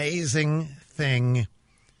an amazing thing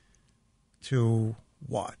to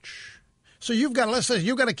watch. So let's say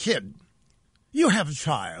you've got a kid. You have a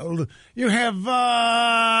child. You have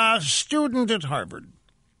a student at Harvard.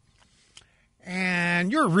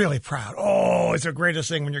 And you're really proud. Oh, it's the greatest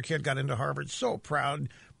thing when your kid got into Harvard. So proud.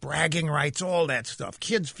 Bragging rights, all that stuff.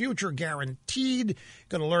 Kid's future guaranteed.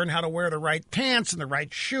 Going to learn how to wear the right pants and the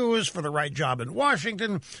right shoes for the right job in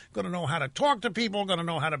Washington. Going to know how to talk to people. Going to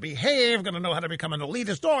know how to behave. Going to know how to become an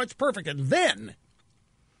elitist. Oh, it's perfect. And then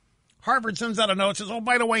Harvard sends out a note, says, oh,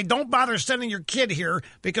 by the way, don't bother sending your kid here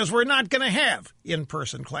because we're not going to have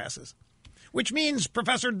in-person classes. Which means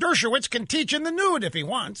Professor Dershowitz can teach in the nude if he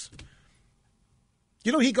wants.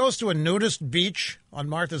 You know, he goes to a nudist beach on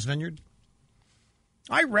Martha's Vineyard.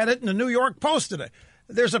 I read it in the New York Post today.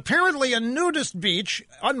 There's apparently a nudist beach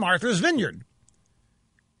on Martha's Vineyard.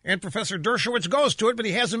 And Professor Dershowitz goes to it, but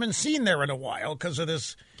he hasn't been seen there in a while because of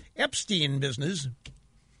this Epstein business.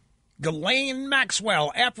 Ghislaine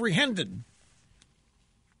Maxwell apprehended.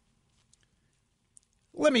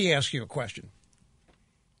 Let me ask you a question.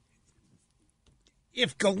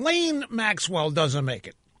 If Ghislaine Maxwell doesn't make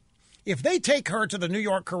it, if they take her to the New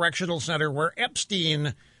York Correctional Center where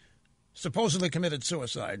Epstein supposedly committed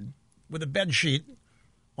suicide with a bed sheet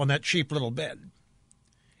on that cheap little bed,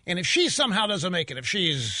 and if she somehow doesn't make it, if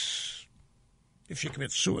she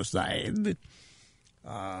commits suicide,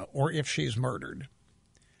 or if she's murdered,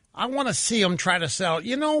 I want to see them try to sell,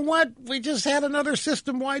 you know what? We just had another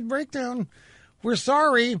system-wide breakdown. We're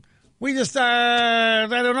sorry. We just, I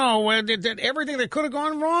don't know. Everything that could have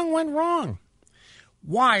gone wrong went wrong.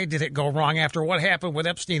 Why did it go wrong after what happened with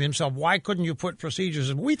Epstein himself? Why couldn't you put procedures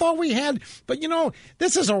in? We thought we had, but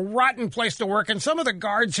this is a rotten place to work, and some of the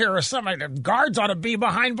guards here are the guards ought to be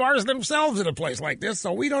behind bars themselves in a place like this,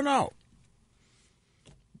 so we don't know.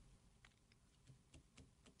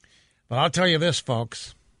 But I'll tell you this,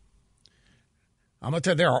 folks. I'm going to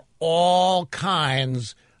tell you, there are all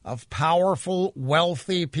kinds of powerful,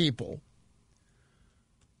 wealthy people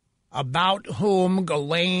about whom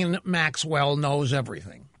Ghislaine Maxwell knows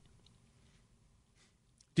everything.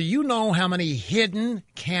 Do you know how many hidden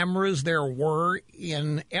cameras there were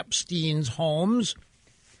in Epstein's homes?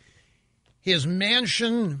 His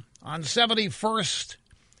mansion on 71st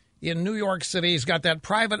in New York City, he's got that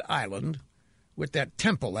private island with that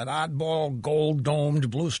temple, that oddball gold-domed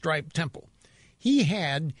blue-striped temple. He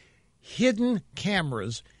had hidden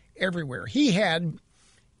cameras everywhere. He had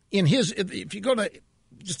in his, if you go to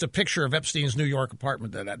just a picture of Epstein's New York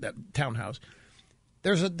apartment, that townhouse,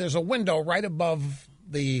 there's a window right above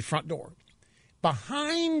the front door.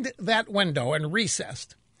 Behind that window and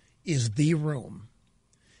recessed is the room.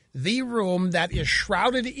 The room that is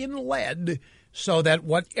shrouded in lead so that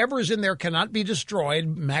whatever's in there cannot be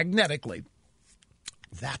destroyed magnetically.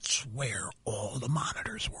 That's where all the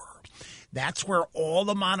monitors were. That's where all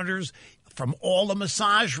the monitors from all the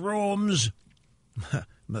massage rooms,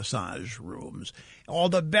 all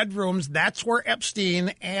the bedrooms, that's where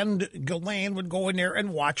Epstein and Ghislaine would go in there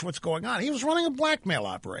and watch what's going on. He was running a blackmail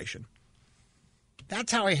operation.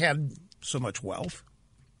 That's how he had so much wealth.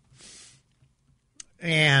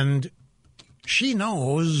 And she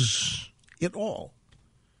knows it all.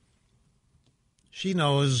 She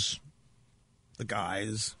knows the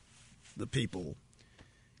guys, the people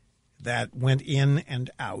that went in and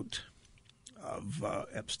out of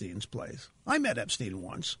Epstein's place. I met Epstein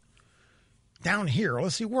once down here.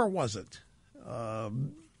 Let's see, where was it?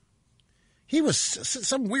 He was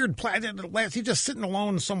some weird planet. He just sitting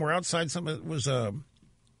alone somewhere outside. It was I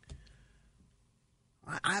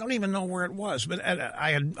don't even know where it was, but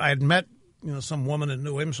I had met some woman that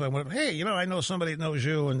knew him, so I went, hey, I know somebody that knows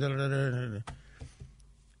you, and da-da-da-da-da.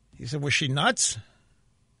 He said, was she nuts?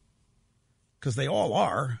 Because they all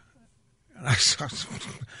are. And I said,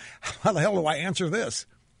 how the hell do I answer this?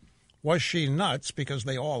 Was she nuts? Because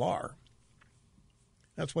they all are.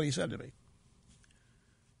 That's what he said to me.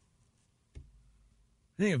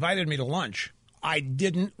 And he invited me to lunch. I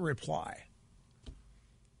didn't reply.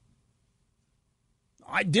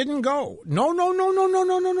 I didn't go. No.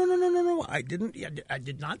 I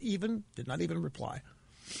did not even reply.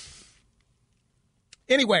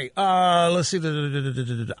 Anyway, let's see.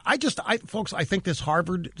 Folks, I think this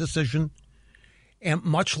Harvard decision, and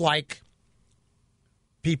much like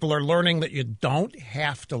people are learning that you don't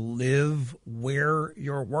have to live where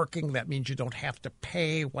you're working, that means you don't have to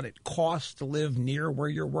pay what it costs to live near where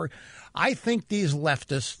you're working. I think these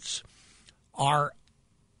leftists are,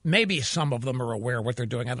 maybe some of them are aware of what they're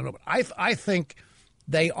doing. I don't know. But I think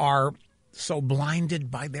they are so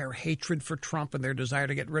blinded by their hatred for Trump and their desire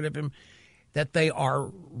to get rid of him that they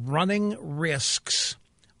are running risks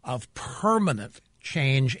of permanent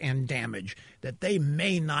change and damage that they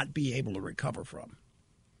may not be able to recover from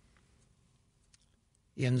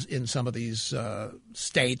in some of these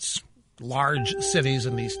states, large cities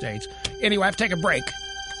in these states. Anyway, I have to take a break.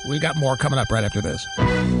 We got more coming up right after this.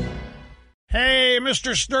 Hey,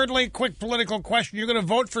 Mr. Sturdley, quick political question. You're going to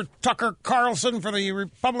vote for Tucker Carlson for the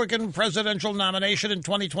Republican presidential nomination in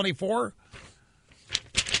 2024?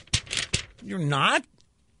 You're not?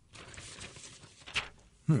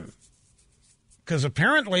 Because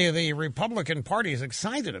apparently the Republican Party is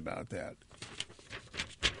excited about that.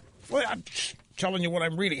 Well, I'm telling you what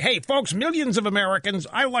I'm reading. Hey, folks, millions of Americans,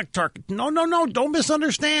 I like Tucker. No, don't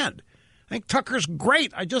misunderstand. I think Tucker's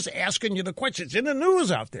great. I'm just asking you the question. It's in the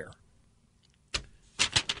news out there.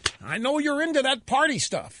 I know you're into that party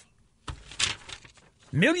stuff.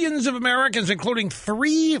 Millions of Americans, including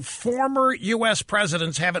 3 former U.S.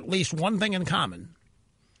 presidents, have at least one thing in common.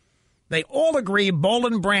 They all agree Boll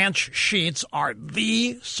and Branch sheets are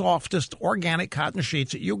the softest organic cotton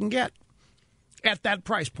sheets that you can get at that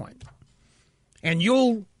price point. And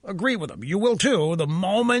you'll agree with them. You will, too. The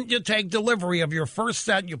moment you take delivery of your first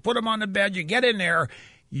set, you put them on the bed, you get in there,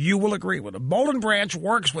 you will agree with them. Boll and Branch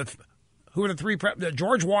works with, who are the 3?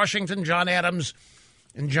 George Washington, John Adams,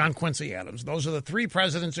 and John Quincy Adams. Those are the 3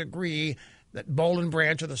 presidents agree that Boll and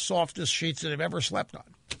Branch are the softest sheets that they've ever slept on.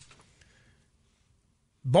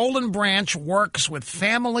 Boll and Branch works with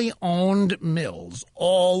family-owned mills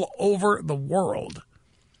all over the world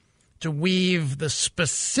to weave the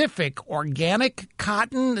specific organic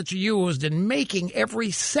cotton that's used in making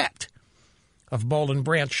every set of Boll and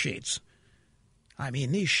Branch sheets. I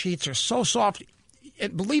mean, these sheets are so soft.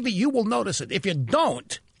 And believe me, you will notice it. If you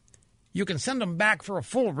don't, you can send them back for a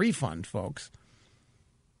full refund, folks.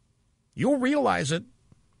 You'll realize it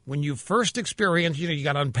when you first experience, you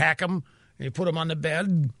got to unpack them and you put them on the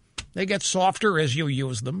bed. They get softer as you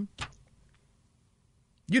use them.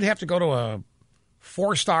 You'd have to go to a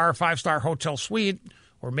 4-star, 5-star hotel suite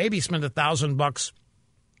or maybe spend $1,000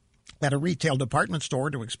 at a retail department store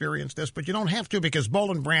to experience this, but you don't have to because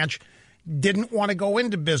Boll and Branch didn't want to go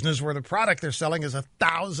into business where the product they're selling is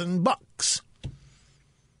 $1,000.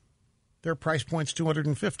 Their price point's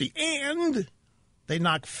 $250, and they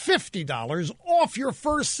knock $50 off your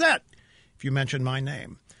first set if you mention my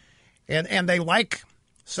name. And they like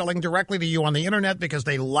selling directly to you on the internet because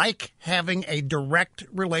they like having a direct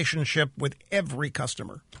relationship with every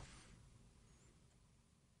customer.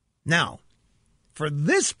 Now, for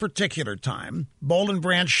this particular time, Boll and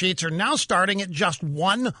Branch sheets are now starting at just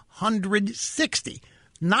 $160,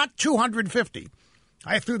 not $250.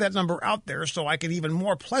 I threw that number out there so I could even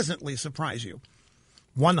more pleasantly surprise you.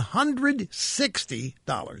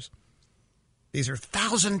 $160. These are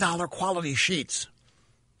 $1,000 quality sheets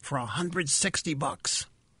for $160.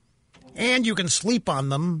 And you can sleep on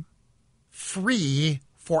them free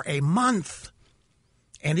for a month.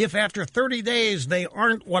 And if after 30 days they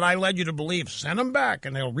aren't what I led you to believe, send them back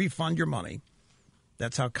and they'll refund your money.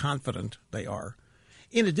 That's how confident they are.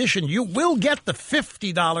 In addition, you will get the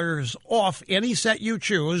 $50 off any set you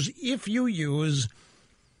choose if you use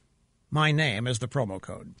my name as the promo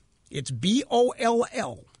code. It's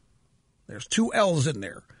BOLL. There's 2 L's in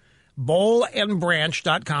there.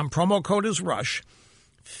 bowlandbranch.com. Promo code is RUSH.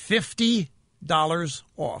 $50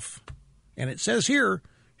 off. And it says here,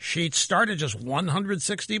 sheets start at just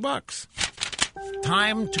 $160.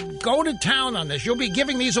 Time to go to town on this. You'll be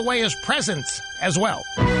giving these away as presents as well.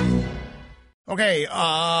 Okay,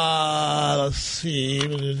 let's see.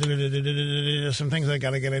 Some things I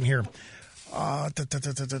got to get in here. Oh,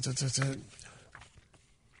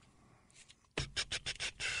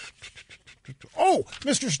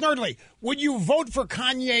 Mr. Snerdley, would you vote for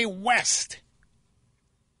Kanye West?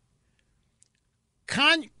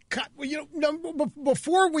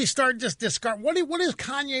 Before we start just discard, what is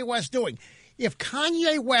Kanye West doing? If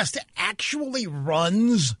Kanye West actually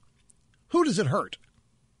runs, who does it hurt?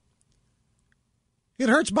 It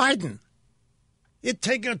hurts Biden. It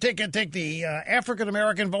take the African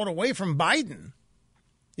American vote away from Biden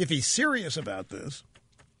if he's serious about this.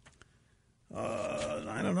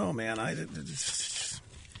 I don't know, man.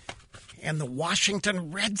 And the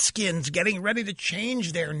Washington Redskins getting ready to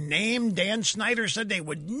change their name. Dan Snyder said they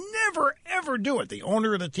would never, ever do it, the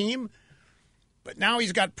owner of the team. But now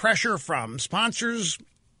he's got pressure from sponsors,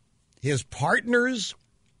 his partners.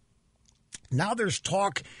 Now there's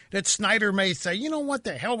talk that Snyder may say, you know what,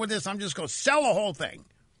 the hell with this, I'm just going to sell the whole thing.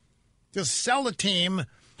 Just sell the team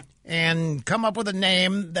and come up with a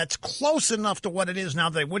name that's close enough to what it is now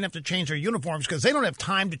that they wouldn't have to change their uniforms because they don't have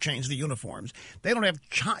time to change the uniforms. They don't have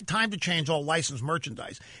time to change all licensed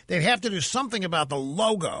merchandise. They'd have to do something about the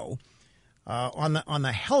logo on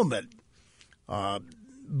the helmet.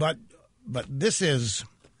 But this is...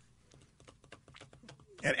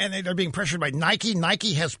 And they're being pressured by Nike.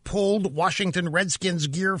 Nike has pulled Washington Redskins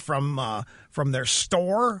gear from their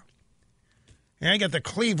store. And you got the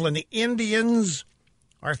Cleveland Indians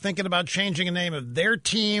are thinking about changing the name of their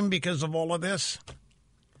team because of all of this.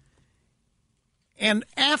 And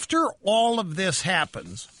after all of this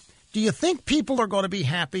happens, do you think people are going to be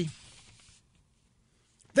happy?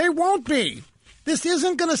 They won't be. This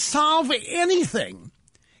isn't going to solve anything.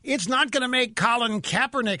 It's not going to make Colin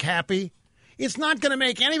Kaepernick happy. It's not going to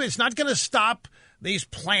make anybody. It's not going to stop these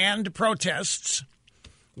planned protests,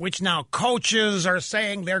 which now coaches are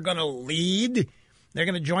saying they're going to lead. They're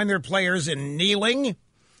going to join their players in kneeling.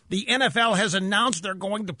 The NFL has announced they're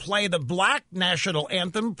going to play the black national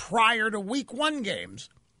anthem prior to Week 1 games.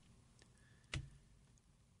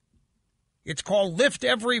 It's called Lift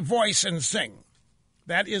Every Voice and Sing.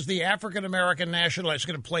 That is the African-American national. It's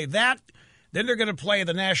going to play that. Then they're going to play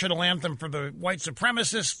the national anthem for the white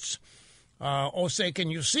supremacists. Oh, say, can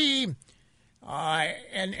you see?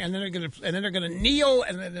 And then they're going to kneel,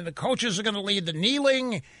 and then the coaches are going to lead the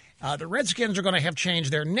kneeling. The Redskins are going to have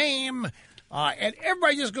changed their name, and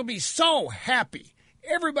everybody's just going to be so happy.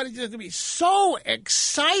 Everybody's just going to be so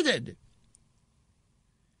excited,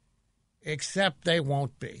 except they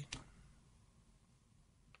won't be.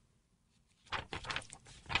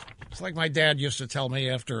 It's like my dad used to tell me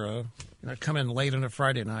after come in late on a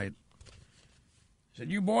Friday night. Said,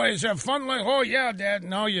 you boys have fun? Like, oh, yeah, Dad.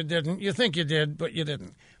 No, you didn't. You think you did, but you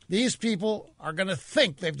didn't. These people are going to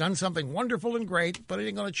think they've done something wonderful and great, but it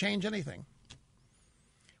ain't going to change anything.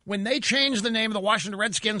 When they change the name of the Washington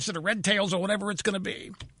Redskins to the Red Tails or whatever it's going to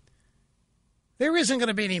be, there isn't going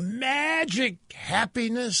to be any magic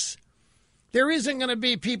happiness. There isn't going to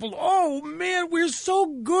be people, oh, man, we're so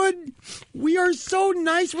good. We are so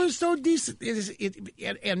nice. We're so decent.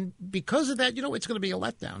 And because of that, it's going to be a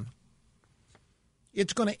letdown.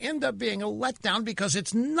 It's going to end up being a letdown because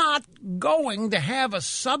it's not going to have a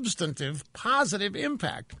substantive, positive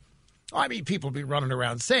impact. I mean, people will be running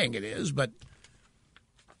around saying it is, but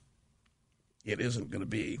it isn't going to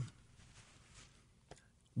be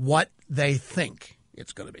what they think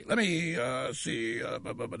it's going to be. Let me see.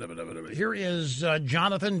 Here is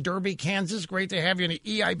Jonathan, Derby, Kansas. Great to have you on the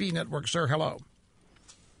EIB network, sir. Hello.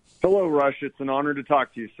 Hello, Rush. It's an honor to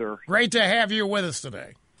talk to you, sir. Great to have you with us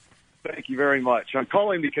today. Thank you very much. I'm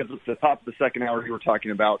calling because at the top of the second hour you were talking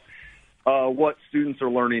about what students are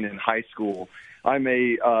learning in high school. I'm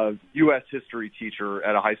a U.S. history teacher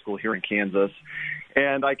at a high school here in Kansas,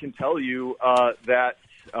 and I can tell you that,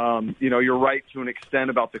 you're right to an extent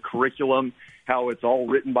about the curriculum, how it's all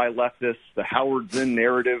written by leftists. The Howard Zinn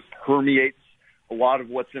narrative permeates a lot of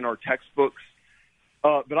what's in our textbooks.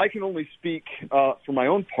 But I can only speak for my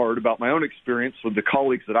own part about my own experience with the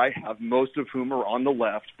colleagues that I have, most of whom are on the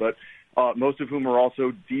left, but most of whom are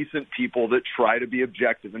also decent people that try to be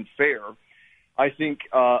objective and fair. I think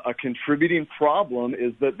a contributing problem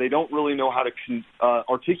is that they don't really know how to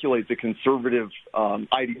articulate the conservative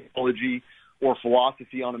ideology or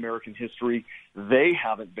philosophy on American history. They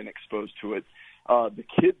haven't been exposed to it. The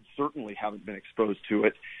kids certainly haven't been exposed to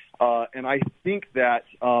it. And I think that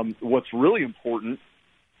what's really important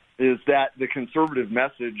is that the conservative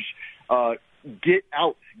message get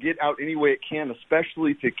out any way it can,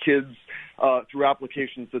 especially to kids through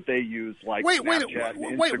applications that they use like Snapchat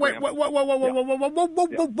and Instagram.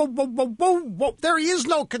 Whoa. There is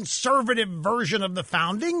no conservative version of the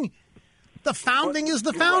founding. The founding is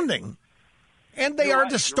the founding. And they are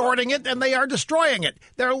distorting it, and they are destroying it.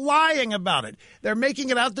 They're lying about it. They're making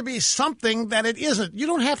it out to be something that it isn't. You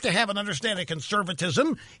don't have to have an understanding of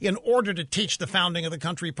conservatism in order to teach the founding of the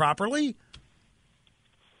country properly.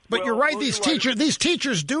 But you're right. These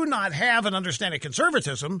teachers do not have an understanding of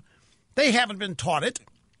conservatism. They haven't been taught it.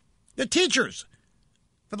 The teachers,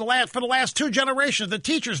 for the last two generations, the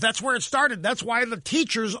teachers. That's where it started. That's why the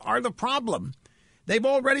teachers are the problem. They've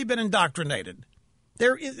already been indoctrinated.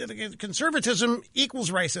 Conservatism equals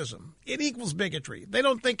racism. It equals bigotry. They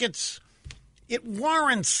don't think it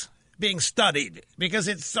warrants being studied because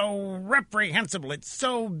it's so reprehensible. It's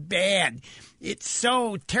so bad. It's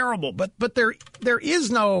so terrible. But there is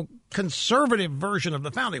no conservative version of the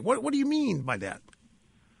founding. What do you mean by that?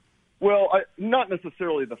 Well, not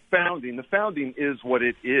necessarily the founding. The founding is what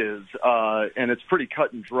it is, and it's pretty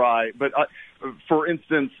cut and dry. But for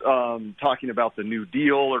instance, talking about the New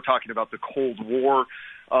Deal or talking about the Cold War,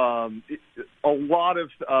 a lot of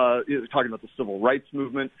talking about the Civil Rights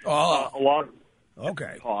Movement, a lot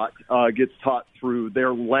of gets taught through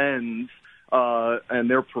their lens and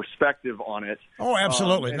their perspective on it. Oh,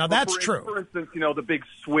 absolutely. Now, that's true. For instance, the big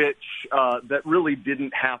switch that really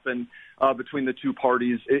didn't happen between the two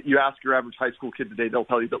parties. You ask your average high school kid today, they'll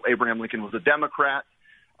tell you that Abraham Lincoln was a Democrat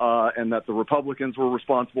and that the Republicans were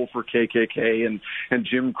responsible for KKK and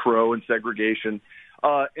Jim Crow and segregation.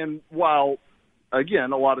 And while,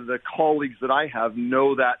 again, a lot of the colleagues that I have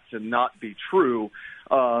know that to not be true,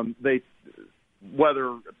 they,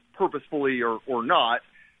 whether purposefully or not,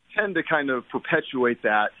 tend to kind of perpetuate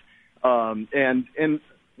that. And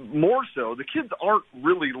more so, the kids aren't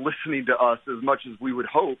really listening to us as much as we would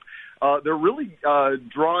hope. They're really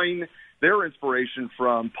drawing their inspiration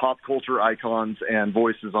from pop culture icons and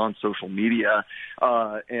voices on social media.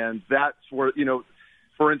 And that's where,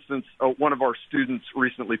 for instance, one of our students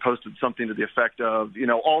recently posted something to the effect of,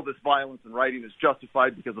 all this violence and rioting is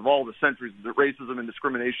justified because of all the centuries of racism and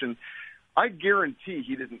discrimination. I guarantee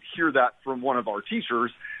he didn't hear that from one of our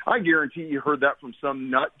teachers. I guarantee he heard that from some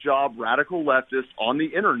nut job radical leftist on the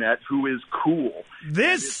internet who is cool.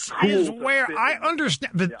 This is where I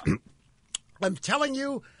understand. Yeah. I'm telling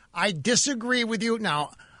you, I disagree with you.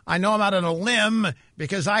 Now, I know I'm out on a limb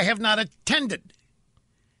because I have not attended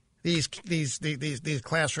these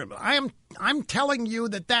classrooms. I'm telling you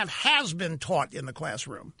that has been taught in the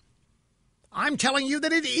classroom. I'm telling you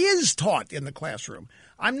that it is taught in the classroom.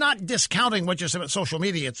 I'm not discounting what you said about social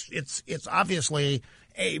media. It's obviously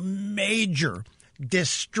a major,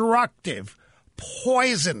 destructive,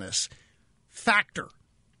 poisonous factor.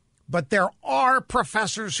 But there are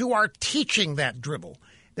professors who are teaching that dribble.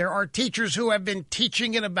 There are teachers who have been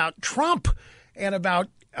teaching it about Trump and about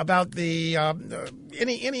the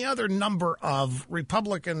any other number of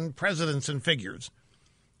Republican presidents and figures,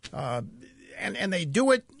 and they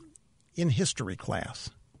do it in history class.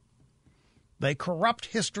 They corrupt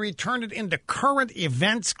history, turn it into current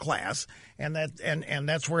events class, and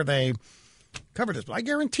that's where they cover this. But I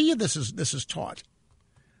guarantee you, this is taught.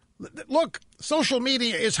 Look, social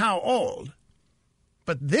media is how old,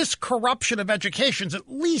 but this corruption of education is at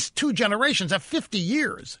least two generations, at 50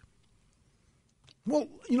 years. Well,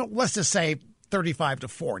 let's just say 35 to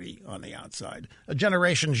 40 on the outside. A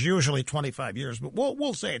generation's usually 25 years, but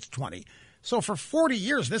we'll say it's 20. So for 40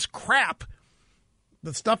 years, this crap,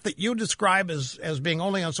 the stuff that you describe as being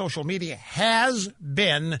only on social media, has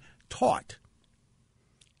been taught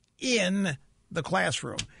in the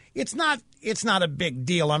classroom. It's not a big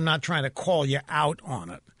deal. I'm not trying to call you out on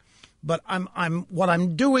it. But what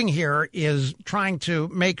I'm doing here is trying to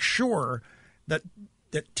make sure that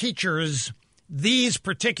teachers, these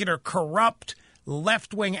particular corrupt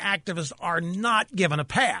left-wing activists are not given a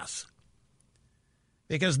pass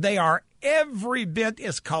because they are every bit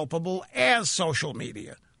as culpable as social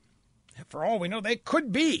media. For all we know, they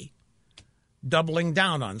could be doubling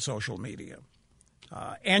down on social media.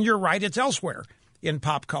 And you're right, it's elsewhere in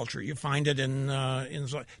pop culture. You find it in.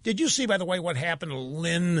 Did you see, by the way, what happened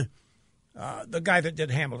to the guy that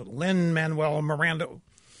did Hamilton, Lin-Manuel Miranda?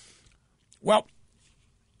 Well,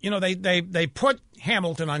 you know, they put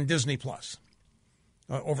Hamilton on Disney Plus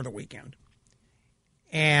over the weekend,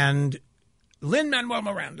 and Lin-Manuel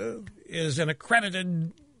Miranda is an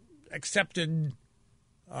accredited, accepted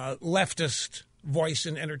leftist voice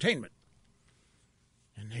in entertainment.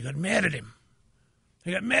 And they got mad at him.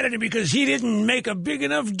 They got mad at him because he didn't make a big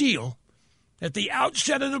enough deal at the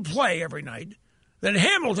outset of the play every night that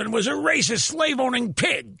Hamilton was a racist, slave-owning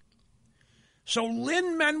pig. So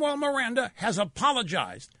Lin-Manuel Miranda has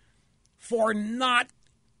apologized for not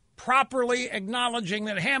properly acknowledging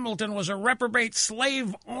that Hamilton was a reprobate,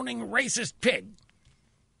 slave-owning, racist pig.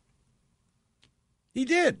 He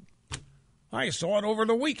did. I saw it over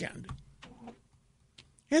the weekend.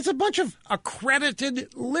 It's a bunch of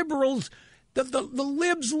accredited liberals. The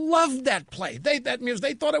libs loved that play. That means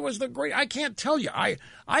they thought it was the great. I can't tell you.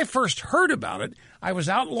 I first heard about it. I was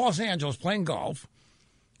out in Los Angeles playing golf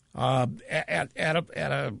at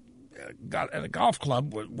a golf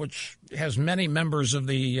club which has many members of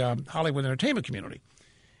the Hollywood entertainment community.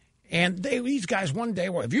 And these guys one day,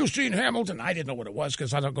 well, have you seen Hamilton? I didn't know what it was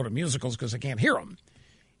because I don't go to musicals because I can't hear them.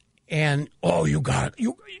 And, you got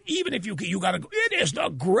to, even if you got to go. It is the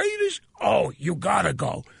greatest. Oh, you got to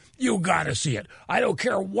go. You got to see it. I don't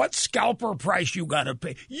care what scalper price you got to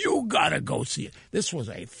pay. You got to go see it. This was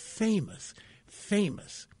a famous,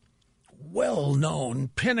 well-known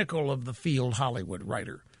pinnacle of the field Hollywood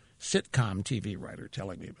writer, sitcom TV writer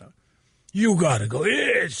telling me about it. You got to go.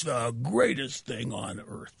 It's the greatest thing on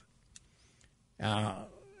earth.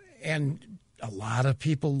 And a lot of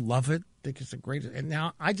people love it. Think it's the greatest. And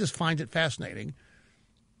now I just find it fascinating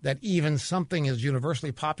that even something as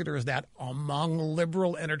universally popular as that among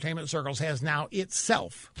liberal entertainment circles has now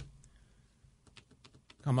itself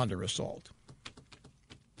come under assault.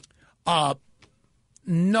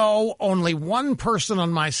 No, only one person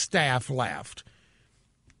on my staff laughed.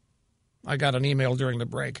 I got an email during the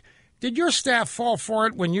break. Did your staff fall for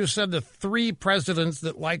it when you said the three presidents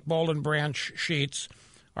that like Bald and Branch sheets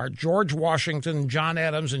are George Washington, John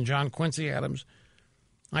Adams, and John Quincy Adams?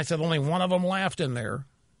 I said only one of them laughed in there.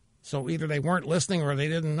 So either they weren't listening or they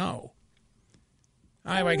didn't know.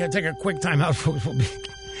 Anyway, I got to take a quick time out, folks. We'll be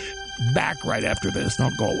back right after this.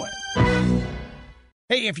 Don't go away.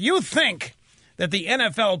 Hey, if you think that the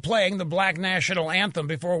NFL playing the Black National Anthem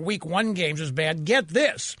before Week 1 games is bad, get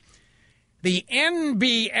this. The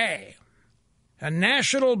NBA, a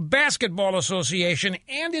National Basketball Association,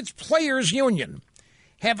 and its players' union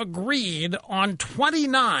have agreed on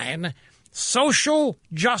 29 social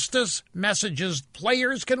justice messages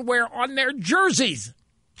players can wear on their jerseys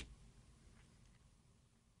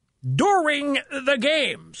during the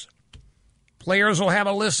games. Players will have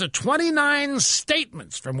a list of 29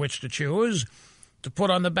 statements from which to choose to put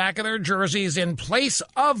on the back of their jerseys in place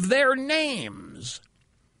of their names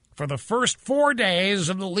for the first 4 days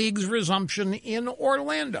of the league's resumption in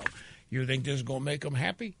Orlando. You think this is going to make them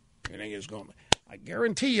happy? You think it's going to... I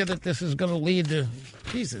guarantee you that this is going to lead to,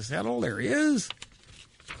 Jesus, that all there is?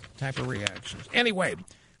 Type of reactions. Anyway,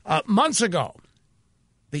 months ago,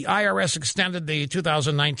 the IRS extended the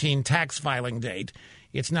 2019 tax filing date.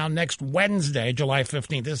 It's now next Wednesday, July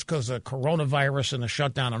 15th. This is because of coronavirus and the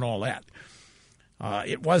shutdown and all that.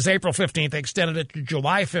 It was April 15th. They extended it to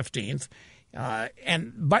July 15th.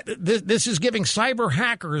 But this is giving cyber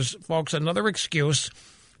hackers, folks, another excuse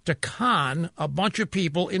to con a bunch of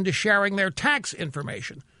people into sharing their tax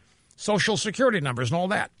information, Social Security numbers and all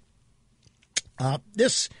that.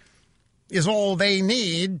 This is all they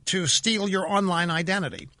need to steal your online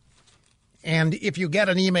identity. And if you get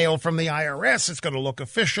an email from the IRS, it's going to look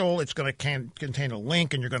official. It's going to contain a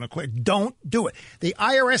link, and you're going to click. Don't do it. The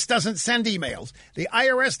IRS doesn't send emails. The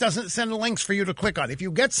IRS doesn't send links for you to click on. If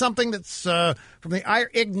you get something that's from the IRS,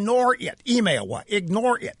 ignore it. Email what?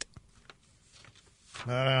 Ignore it.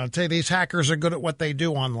 I'll tell you, these hackers are good at what they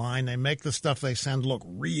do online. They make the stuff they send look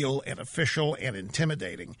real and official and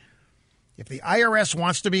intimidating. If the IRS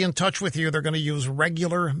wants to be in touch with you, they're going to use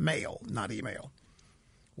regular mail, not email.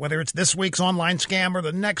 Whether it's this week's online scam or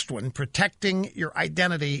the next one, protecting your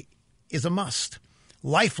identity is a must.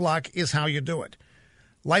 LifeLock is how you do it.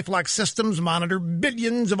 LifeLock systems monitor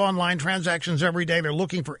billions of online transactions every day. They're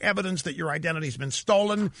looking for evidence that your identity's been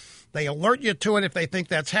stolen. They alert you to it if they think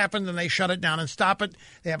that's happened, and they shut it down and stop it.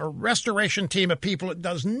 They have a restoration team of people that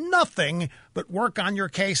does nothing but work on your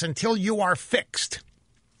case until you are fixed.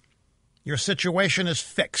 Your situation is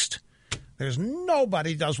fixed. There's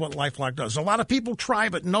nobody does what LifeLock does. A lot of people try,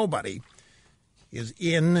 but nobody is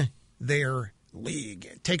in their league.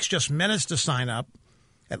 It takes just minutes to sign up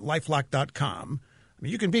at LifeLock.com.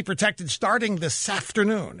 You can be protected starting this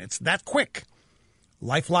afternoon. It's that quick.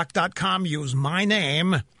 LifeLock.com. Use my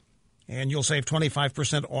name, and you'll save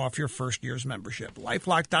 25% off your first year's membership.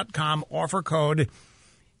 LifeLock.com. Offer code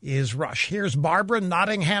is Rush. Here's Barbara,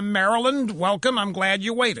 Nottingham, Maryland. Welcome. I'm glad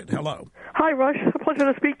you waited. Hello. Hi, Rush. A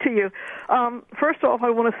pleasure to speak to you. First off, I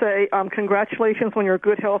want to say congratulations on your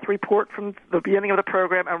good health report from the beginning of the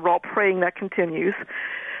program, and we're all praying that continues.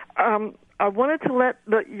 I wanted to let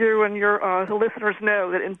you and your listeners know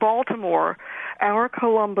that in Baltimore, our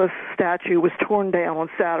Columbus statue was torn down on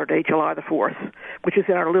Saturday, July the 4th, which is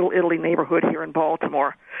in our Little Italy neighborhood here in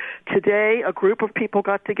Baltimore. Today, a group of people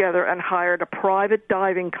got together and hired a private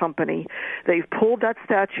diving company. They've pulled that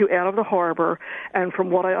statue out of the harbor, and from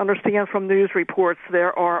what I understand from news reports,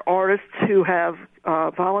 there are artists who have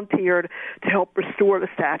volunteered to help restore the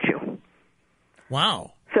statue.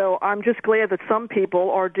 Wow. So I'm just glad that some people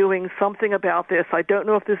are doing something about this. I don't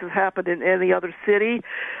know if this has happened in any other city,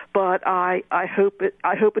 but I hope it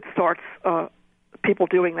starts people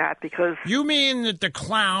doing that, because... You mean that the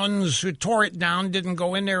clowns who tore it down didn't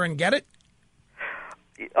go in there and get it?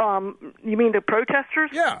 You mean the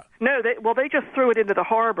protesters? Yeah. No, they just threw it into the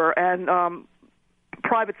harbor, and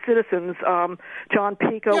private citizens, John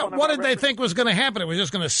Pico... Yeah, what did they think was going to happen? It was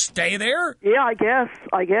just going to stay there? Yeah, I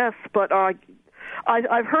guess, but...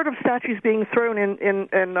 I've heard of statues being thrown in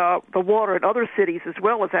the water in other cities as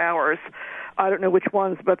well as ours. I don't know which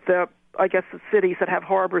ones, but I guess the cities that have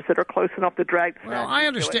harbors that are close enough to drag. Well, I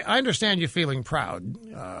understand you feeling proud.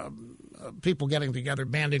 People getting together,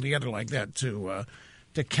 banding together like that to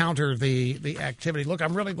counter the activity. Look,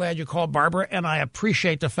 I'm really glad you called, Barbara, and I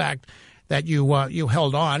appreciate the fact that you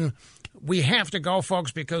held on. We have to go,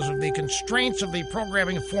 folks, because of the constraints of the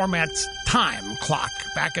programming format's time clock.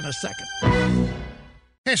 Back in a second.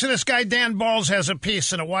 Okay, so this guy, Dan Balls, has a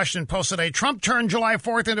piece in a Washington Post today. Trump turned July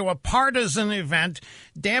 4th into a partisan event.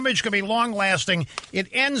 Damage could be long-lasting. It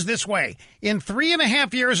ends this way. In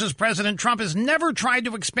 3.5 years as president, Trump has never tried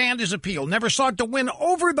to expand his appeal, never sought to win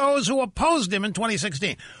over those who opposed him in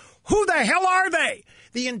 2016. Who the hell are they?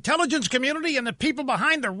 The intelligence community and the people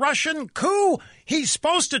behind the Russian coup? He's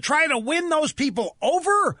supposed to try to win those people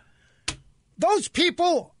over? Those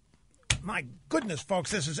people... My goodness,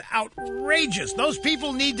 folks, this is outrageous. Those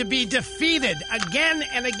people need to be defeated again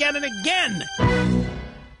and again and again.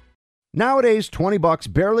 Nowadays,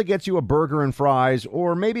 $20 barely gets you a burger and fries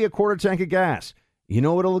or maybe a quarter tank of gas. You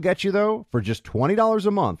know what it'll get you, though? For just $20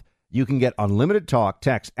 a month, you can get unlimited talk,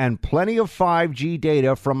 text, and plenty of 5G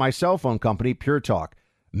data from my cell phone company, Pure Talk.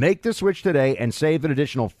 Make the switch today and save an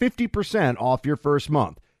additional 50% off your first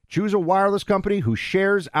month. Choose a wireless company who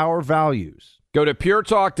shares our values. Go to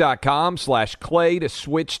puretalk.com/clay to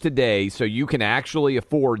switch today so you can actually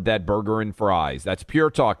afford that burger and fries. That's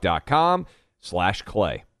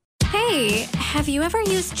puretalk.com/clay. Hey, have you ever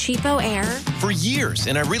used Cheapo Air? For years,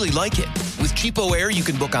 and I really like it. With Cheapo Air, you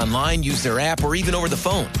can book online, use their app, or even over the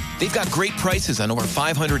phone. They've got great prices on over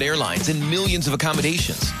 500 airlines and millions of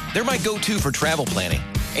accommodations. They're my go-to for travel planning.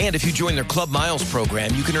 And if you join their Club Miles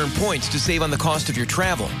program, you can earn points to save on the cost of your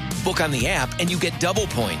travel. Book on the app, and you get double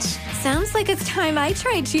points. Sounds like it's time I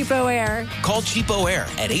tried Cheapo Air. Call Cheapo Air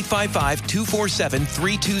at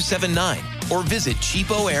 855-247-3279 or visit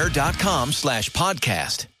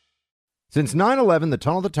cheapoair.com/podcast. Since 9/11, the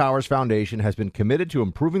Tunnel to Towers Foundation has been committed to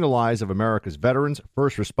improving the lives of America's veterans,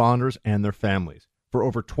 first responders, and their families. For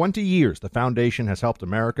over 20 years, the foundation has helped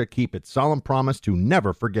America keep its solemn promise to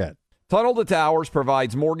never forget. Tunnel to Towers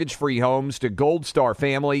provides mortgage-free homes to Gold Star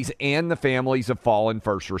families and the families of fallen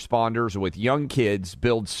first responders with young kids,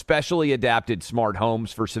 builds specially adapted smart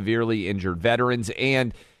homes for severely injured veterans,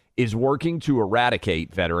 and is working to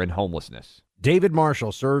eradicate veteran homelessness. David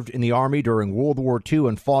Marshall served in the Army during World War II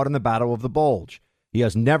and fought in the Battle of the Bulge. He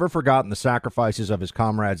has never forgotten the sacrifices of his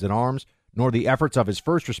comrades in arms, nor the efforts of his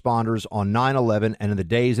first responders on 9/11 and in the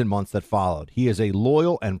days and months that followed. He is a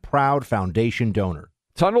loyal and proud foundation donor.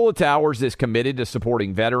 Tunnel to Towers is committed to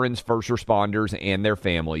supporting veterans, first responders, and their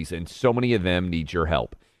families, and so many of them need your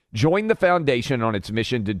help. Join the foundation on its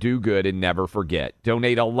mission to do good and never forget.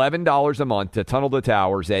 Donate $11 a month to Tunnel to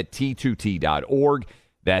Towers at T2T.org.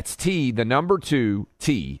 That's T2T.org.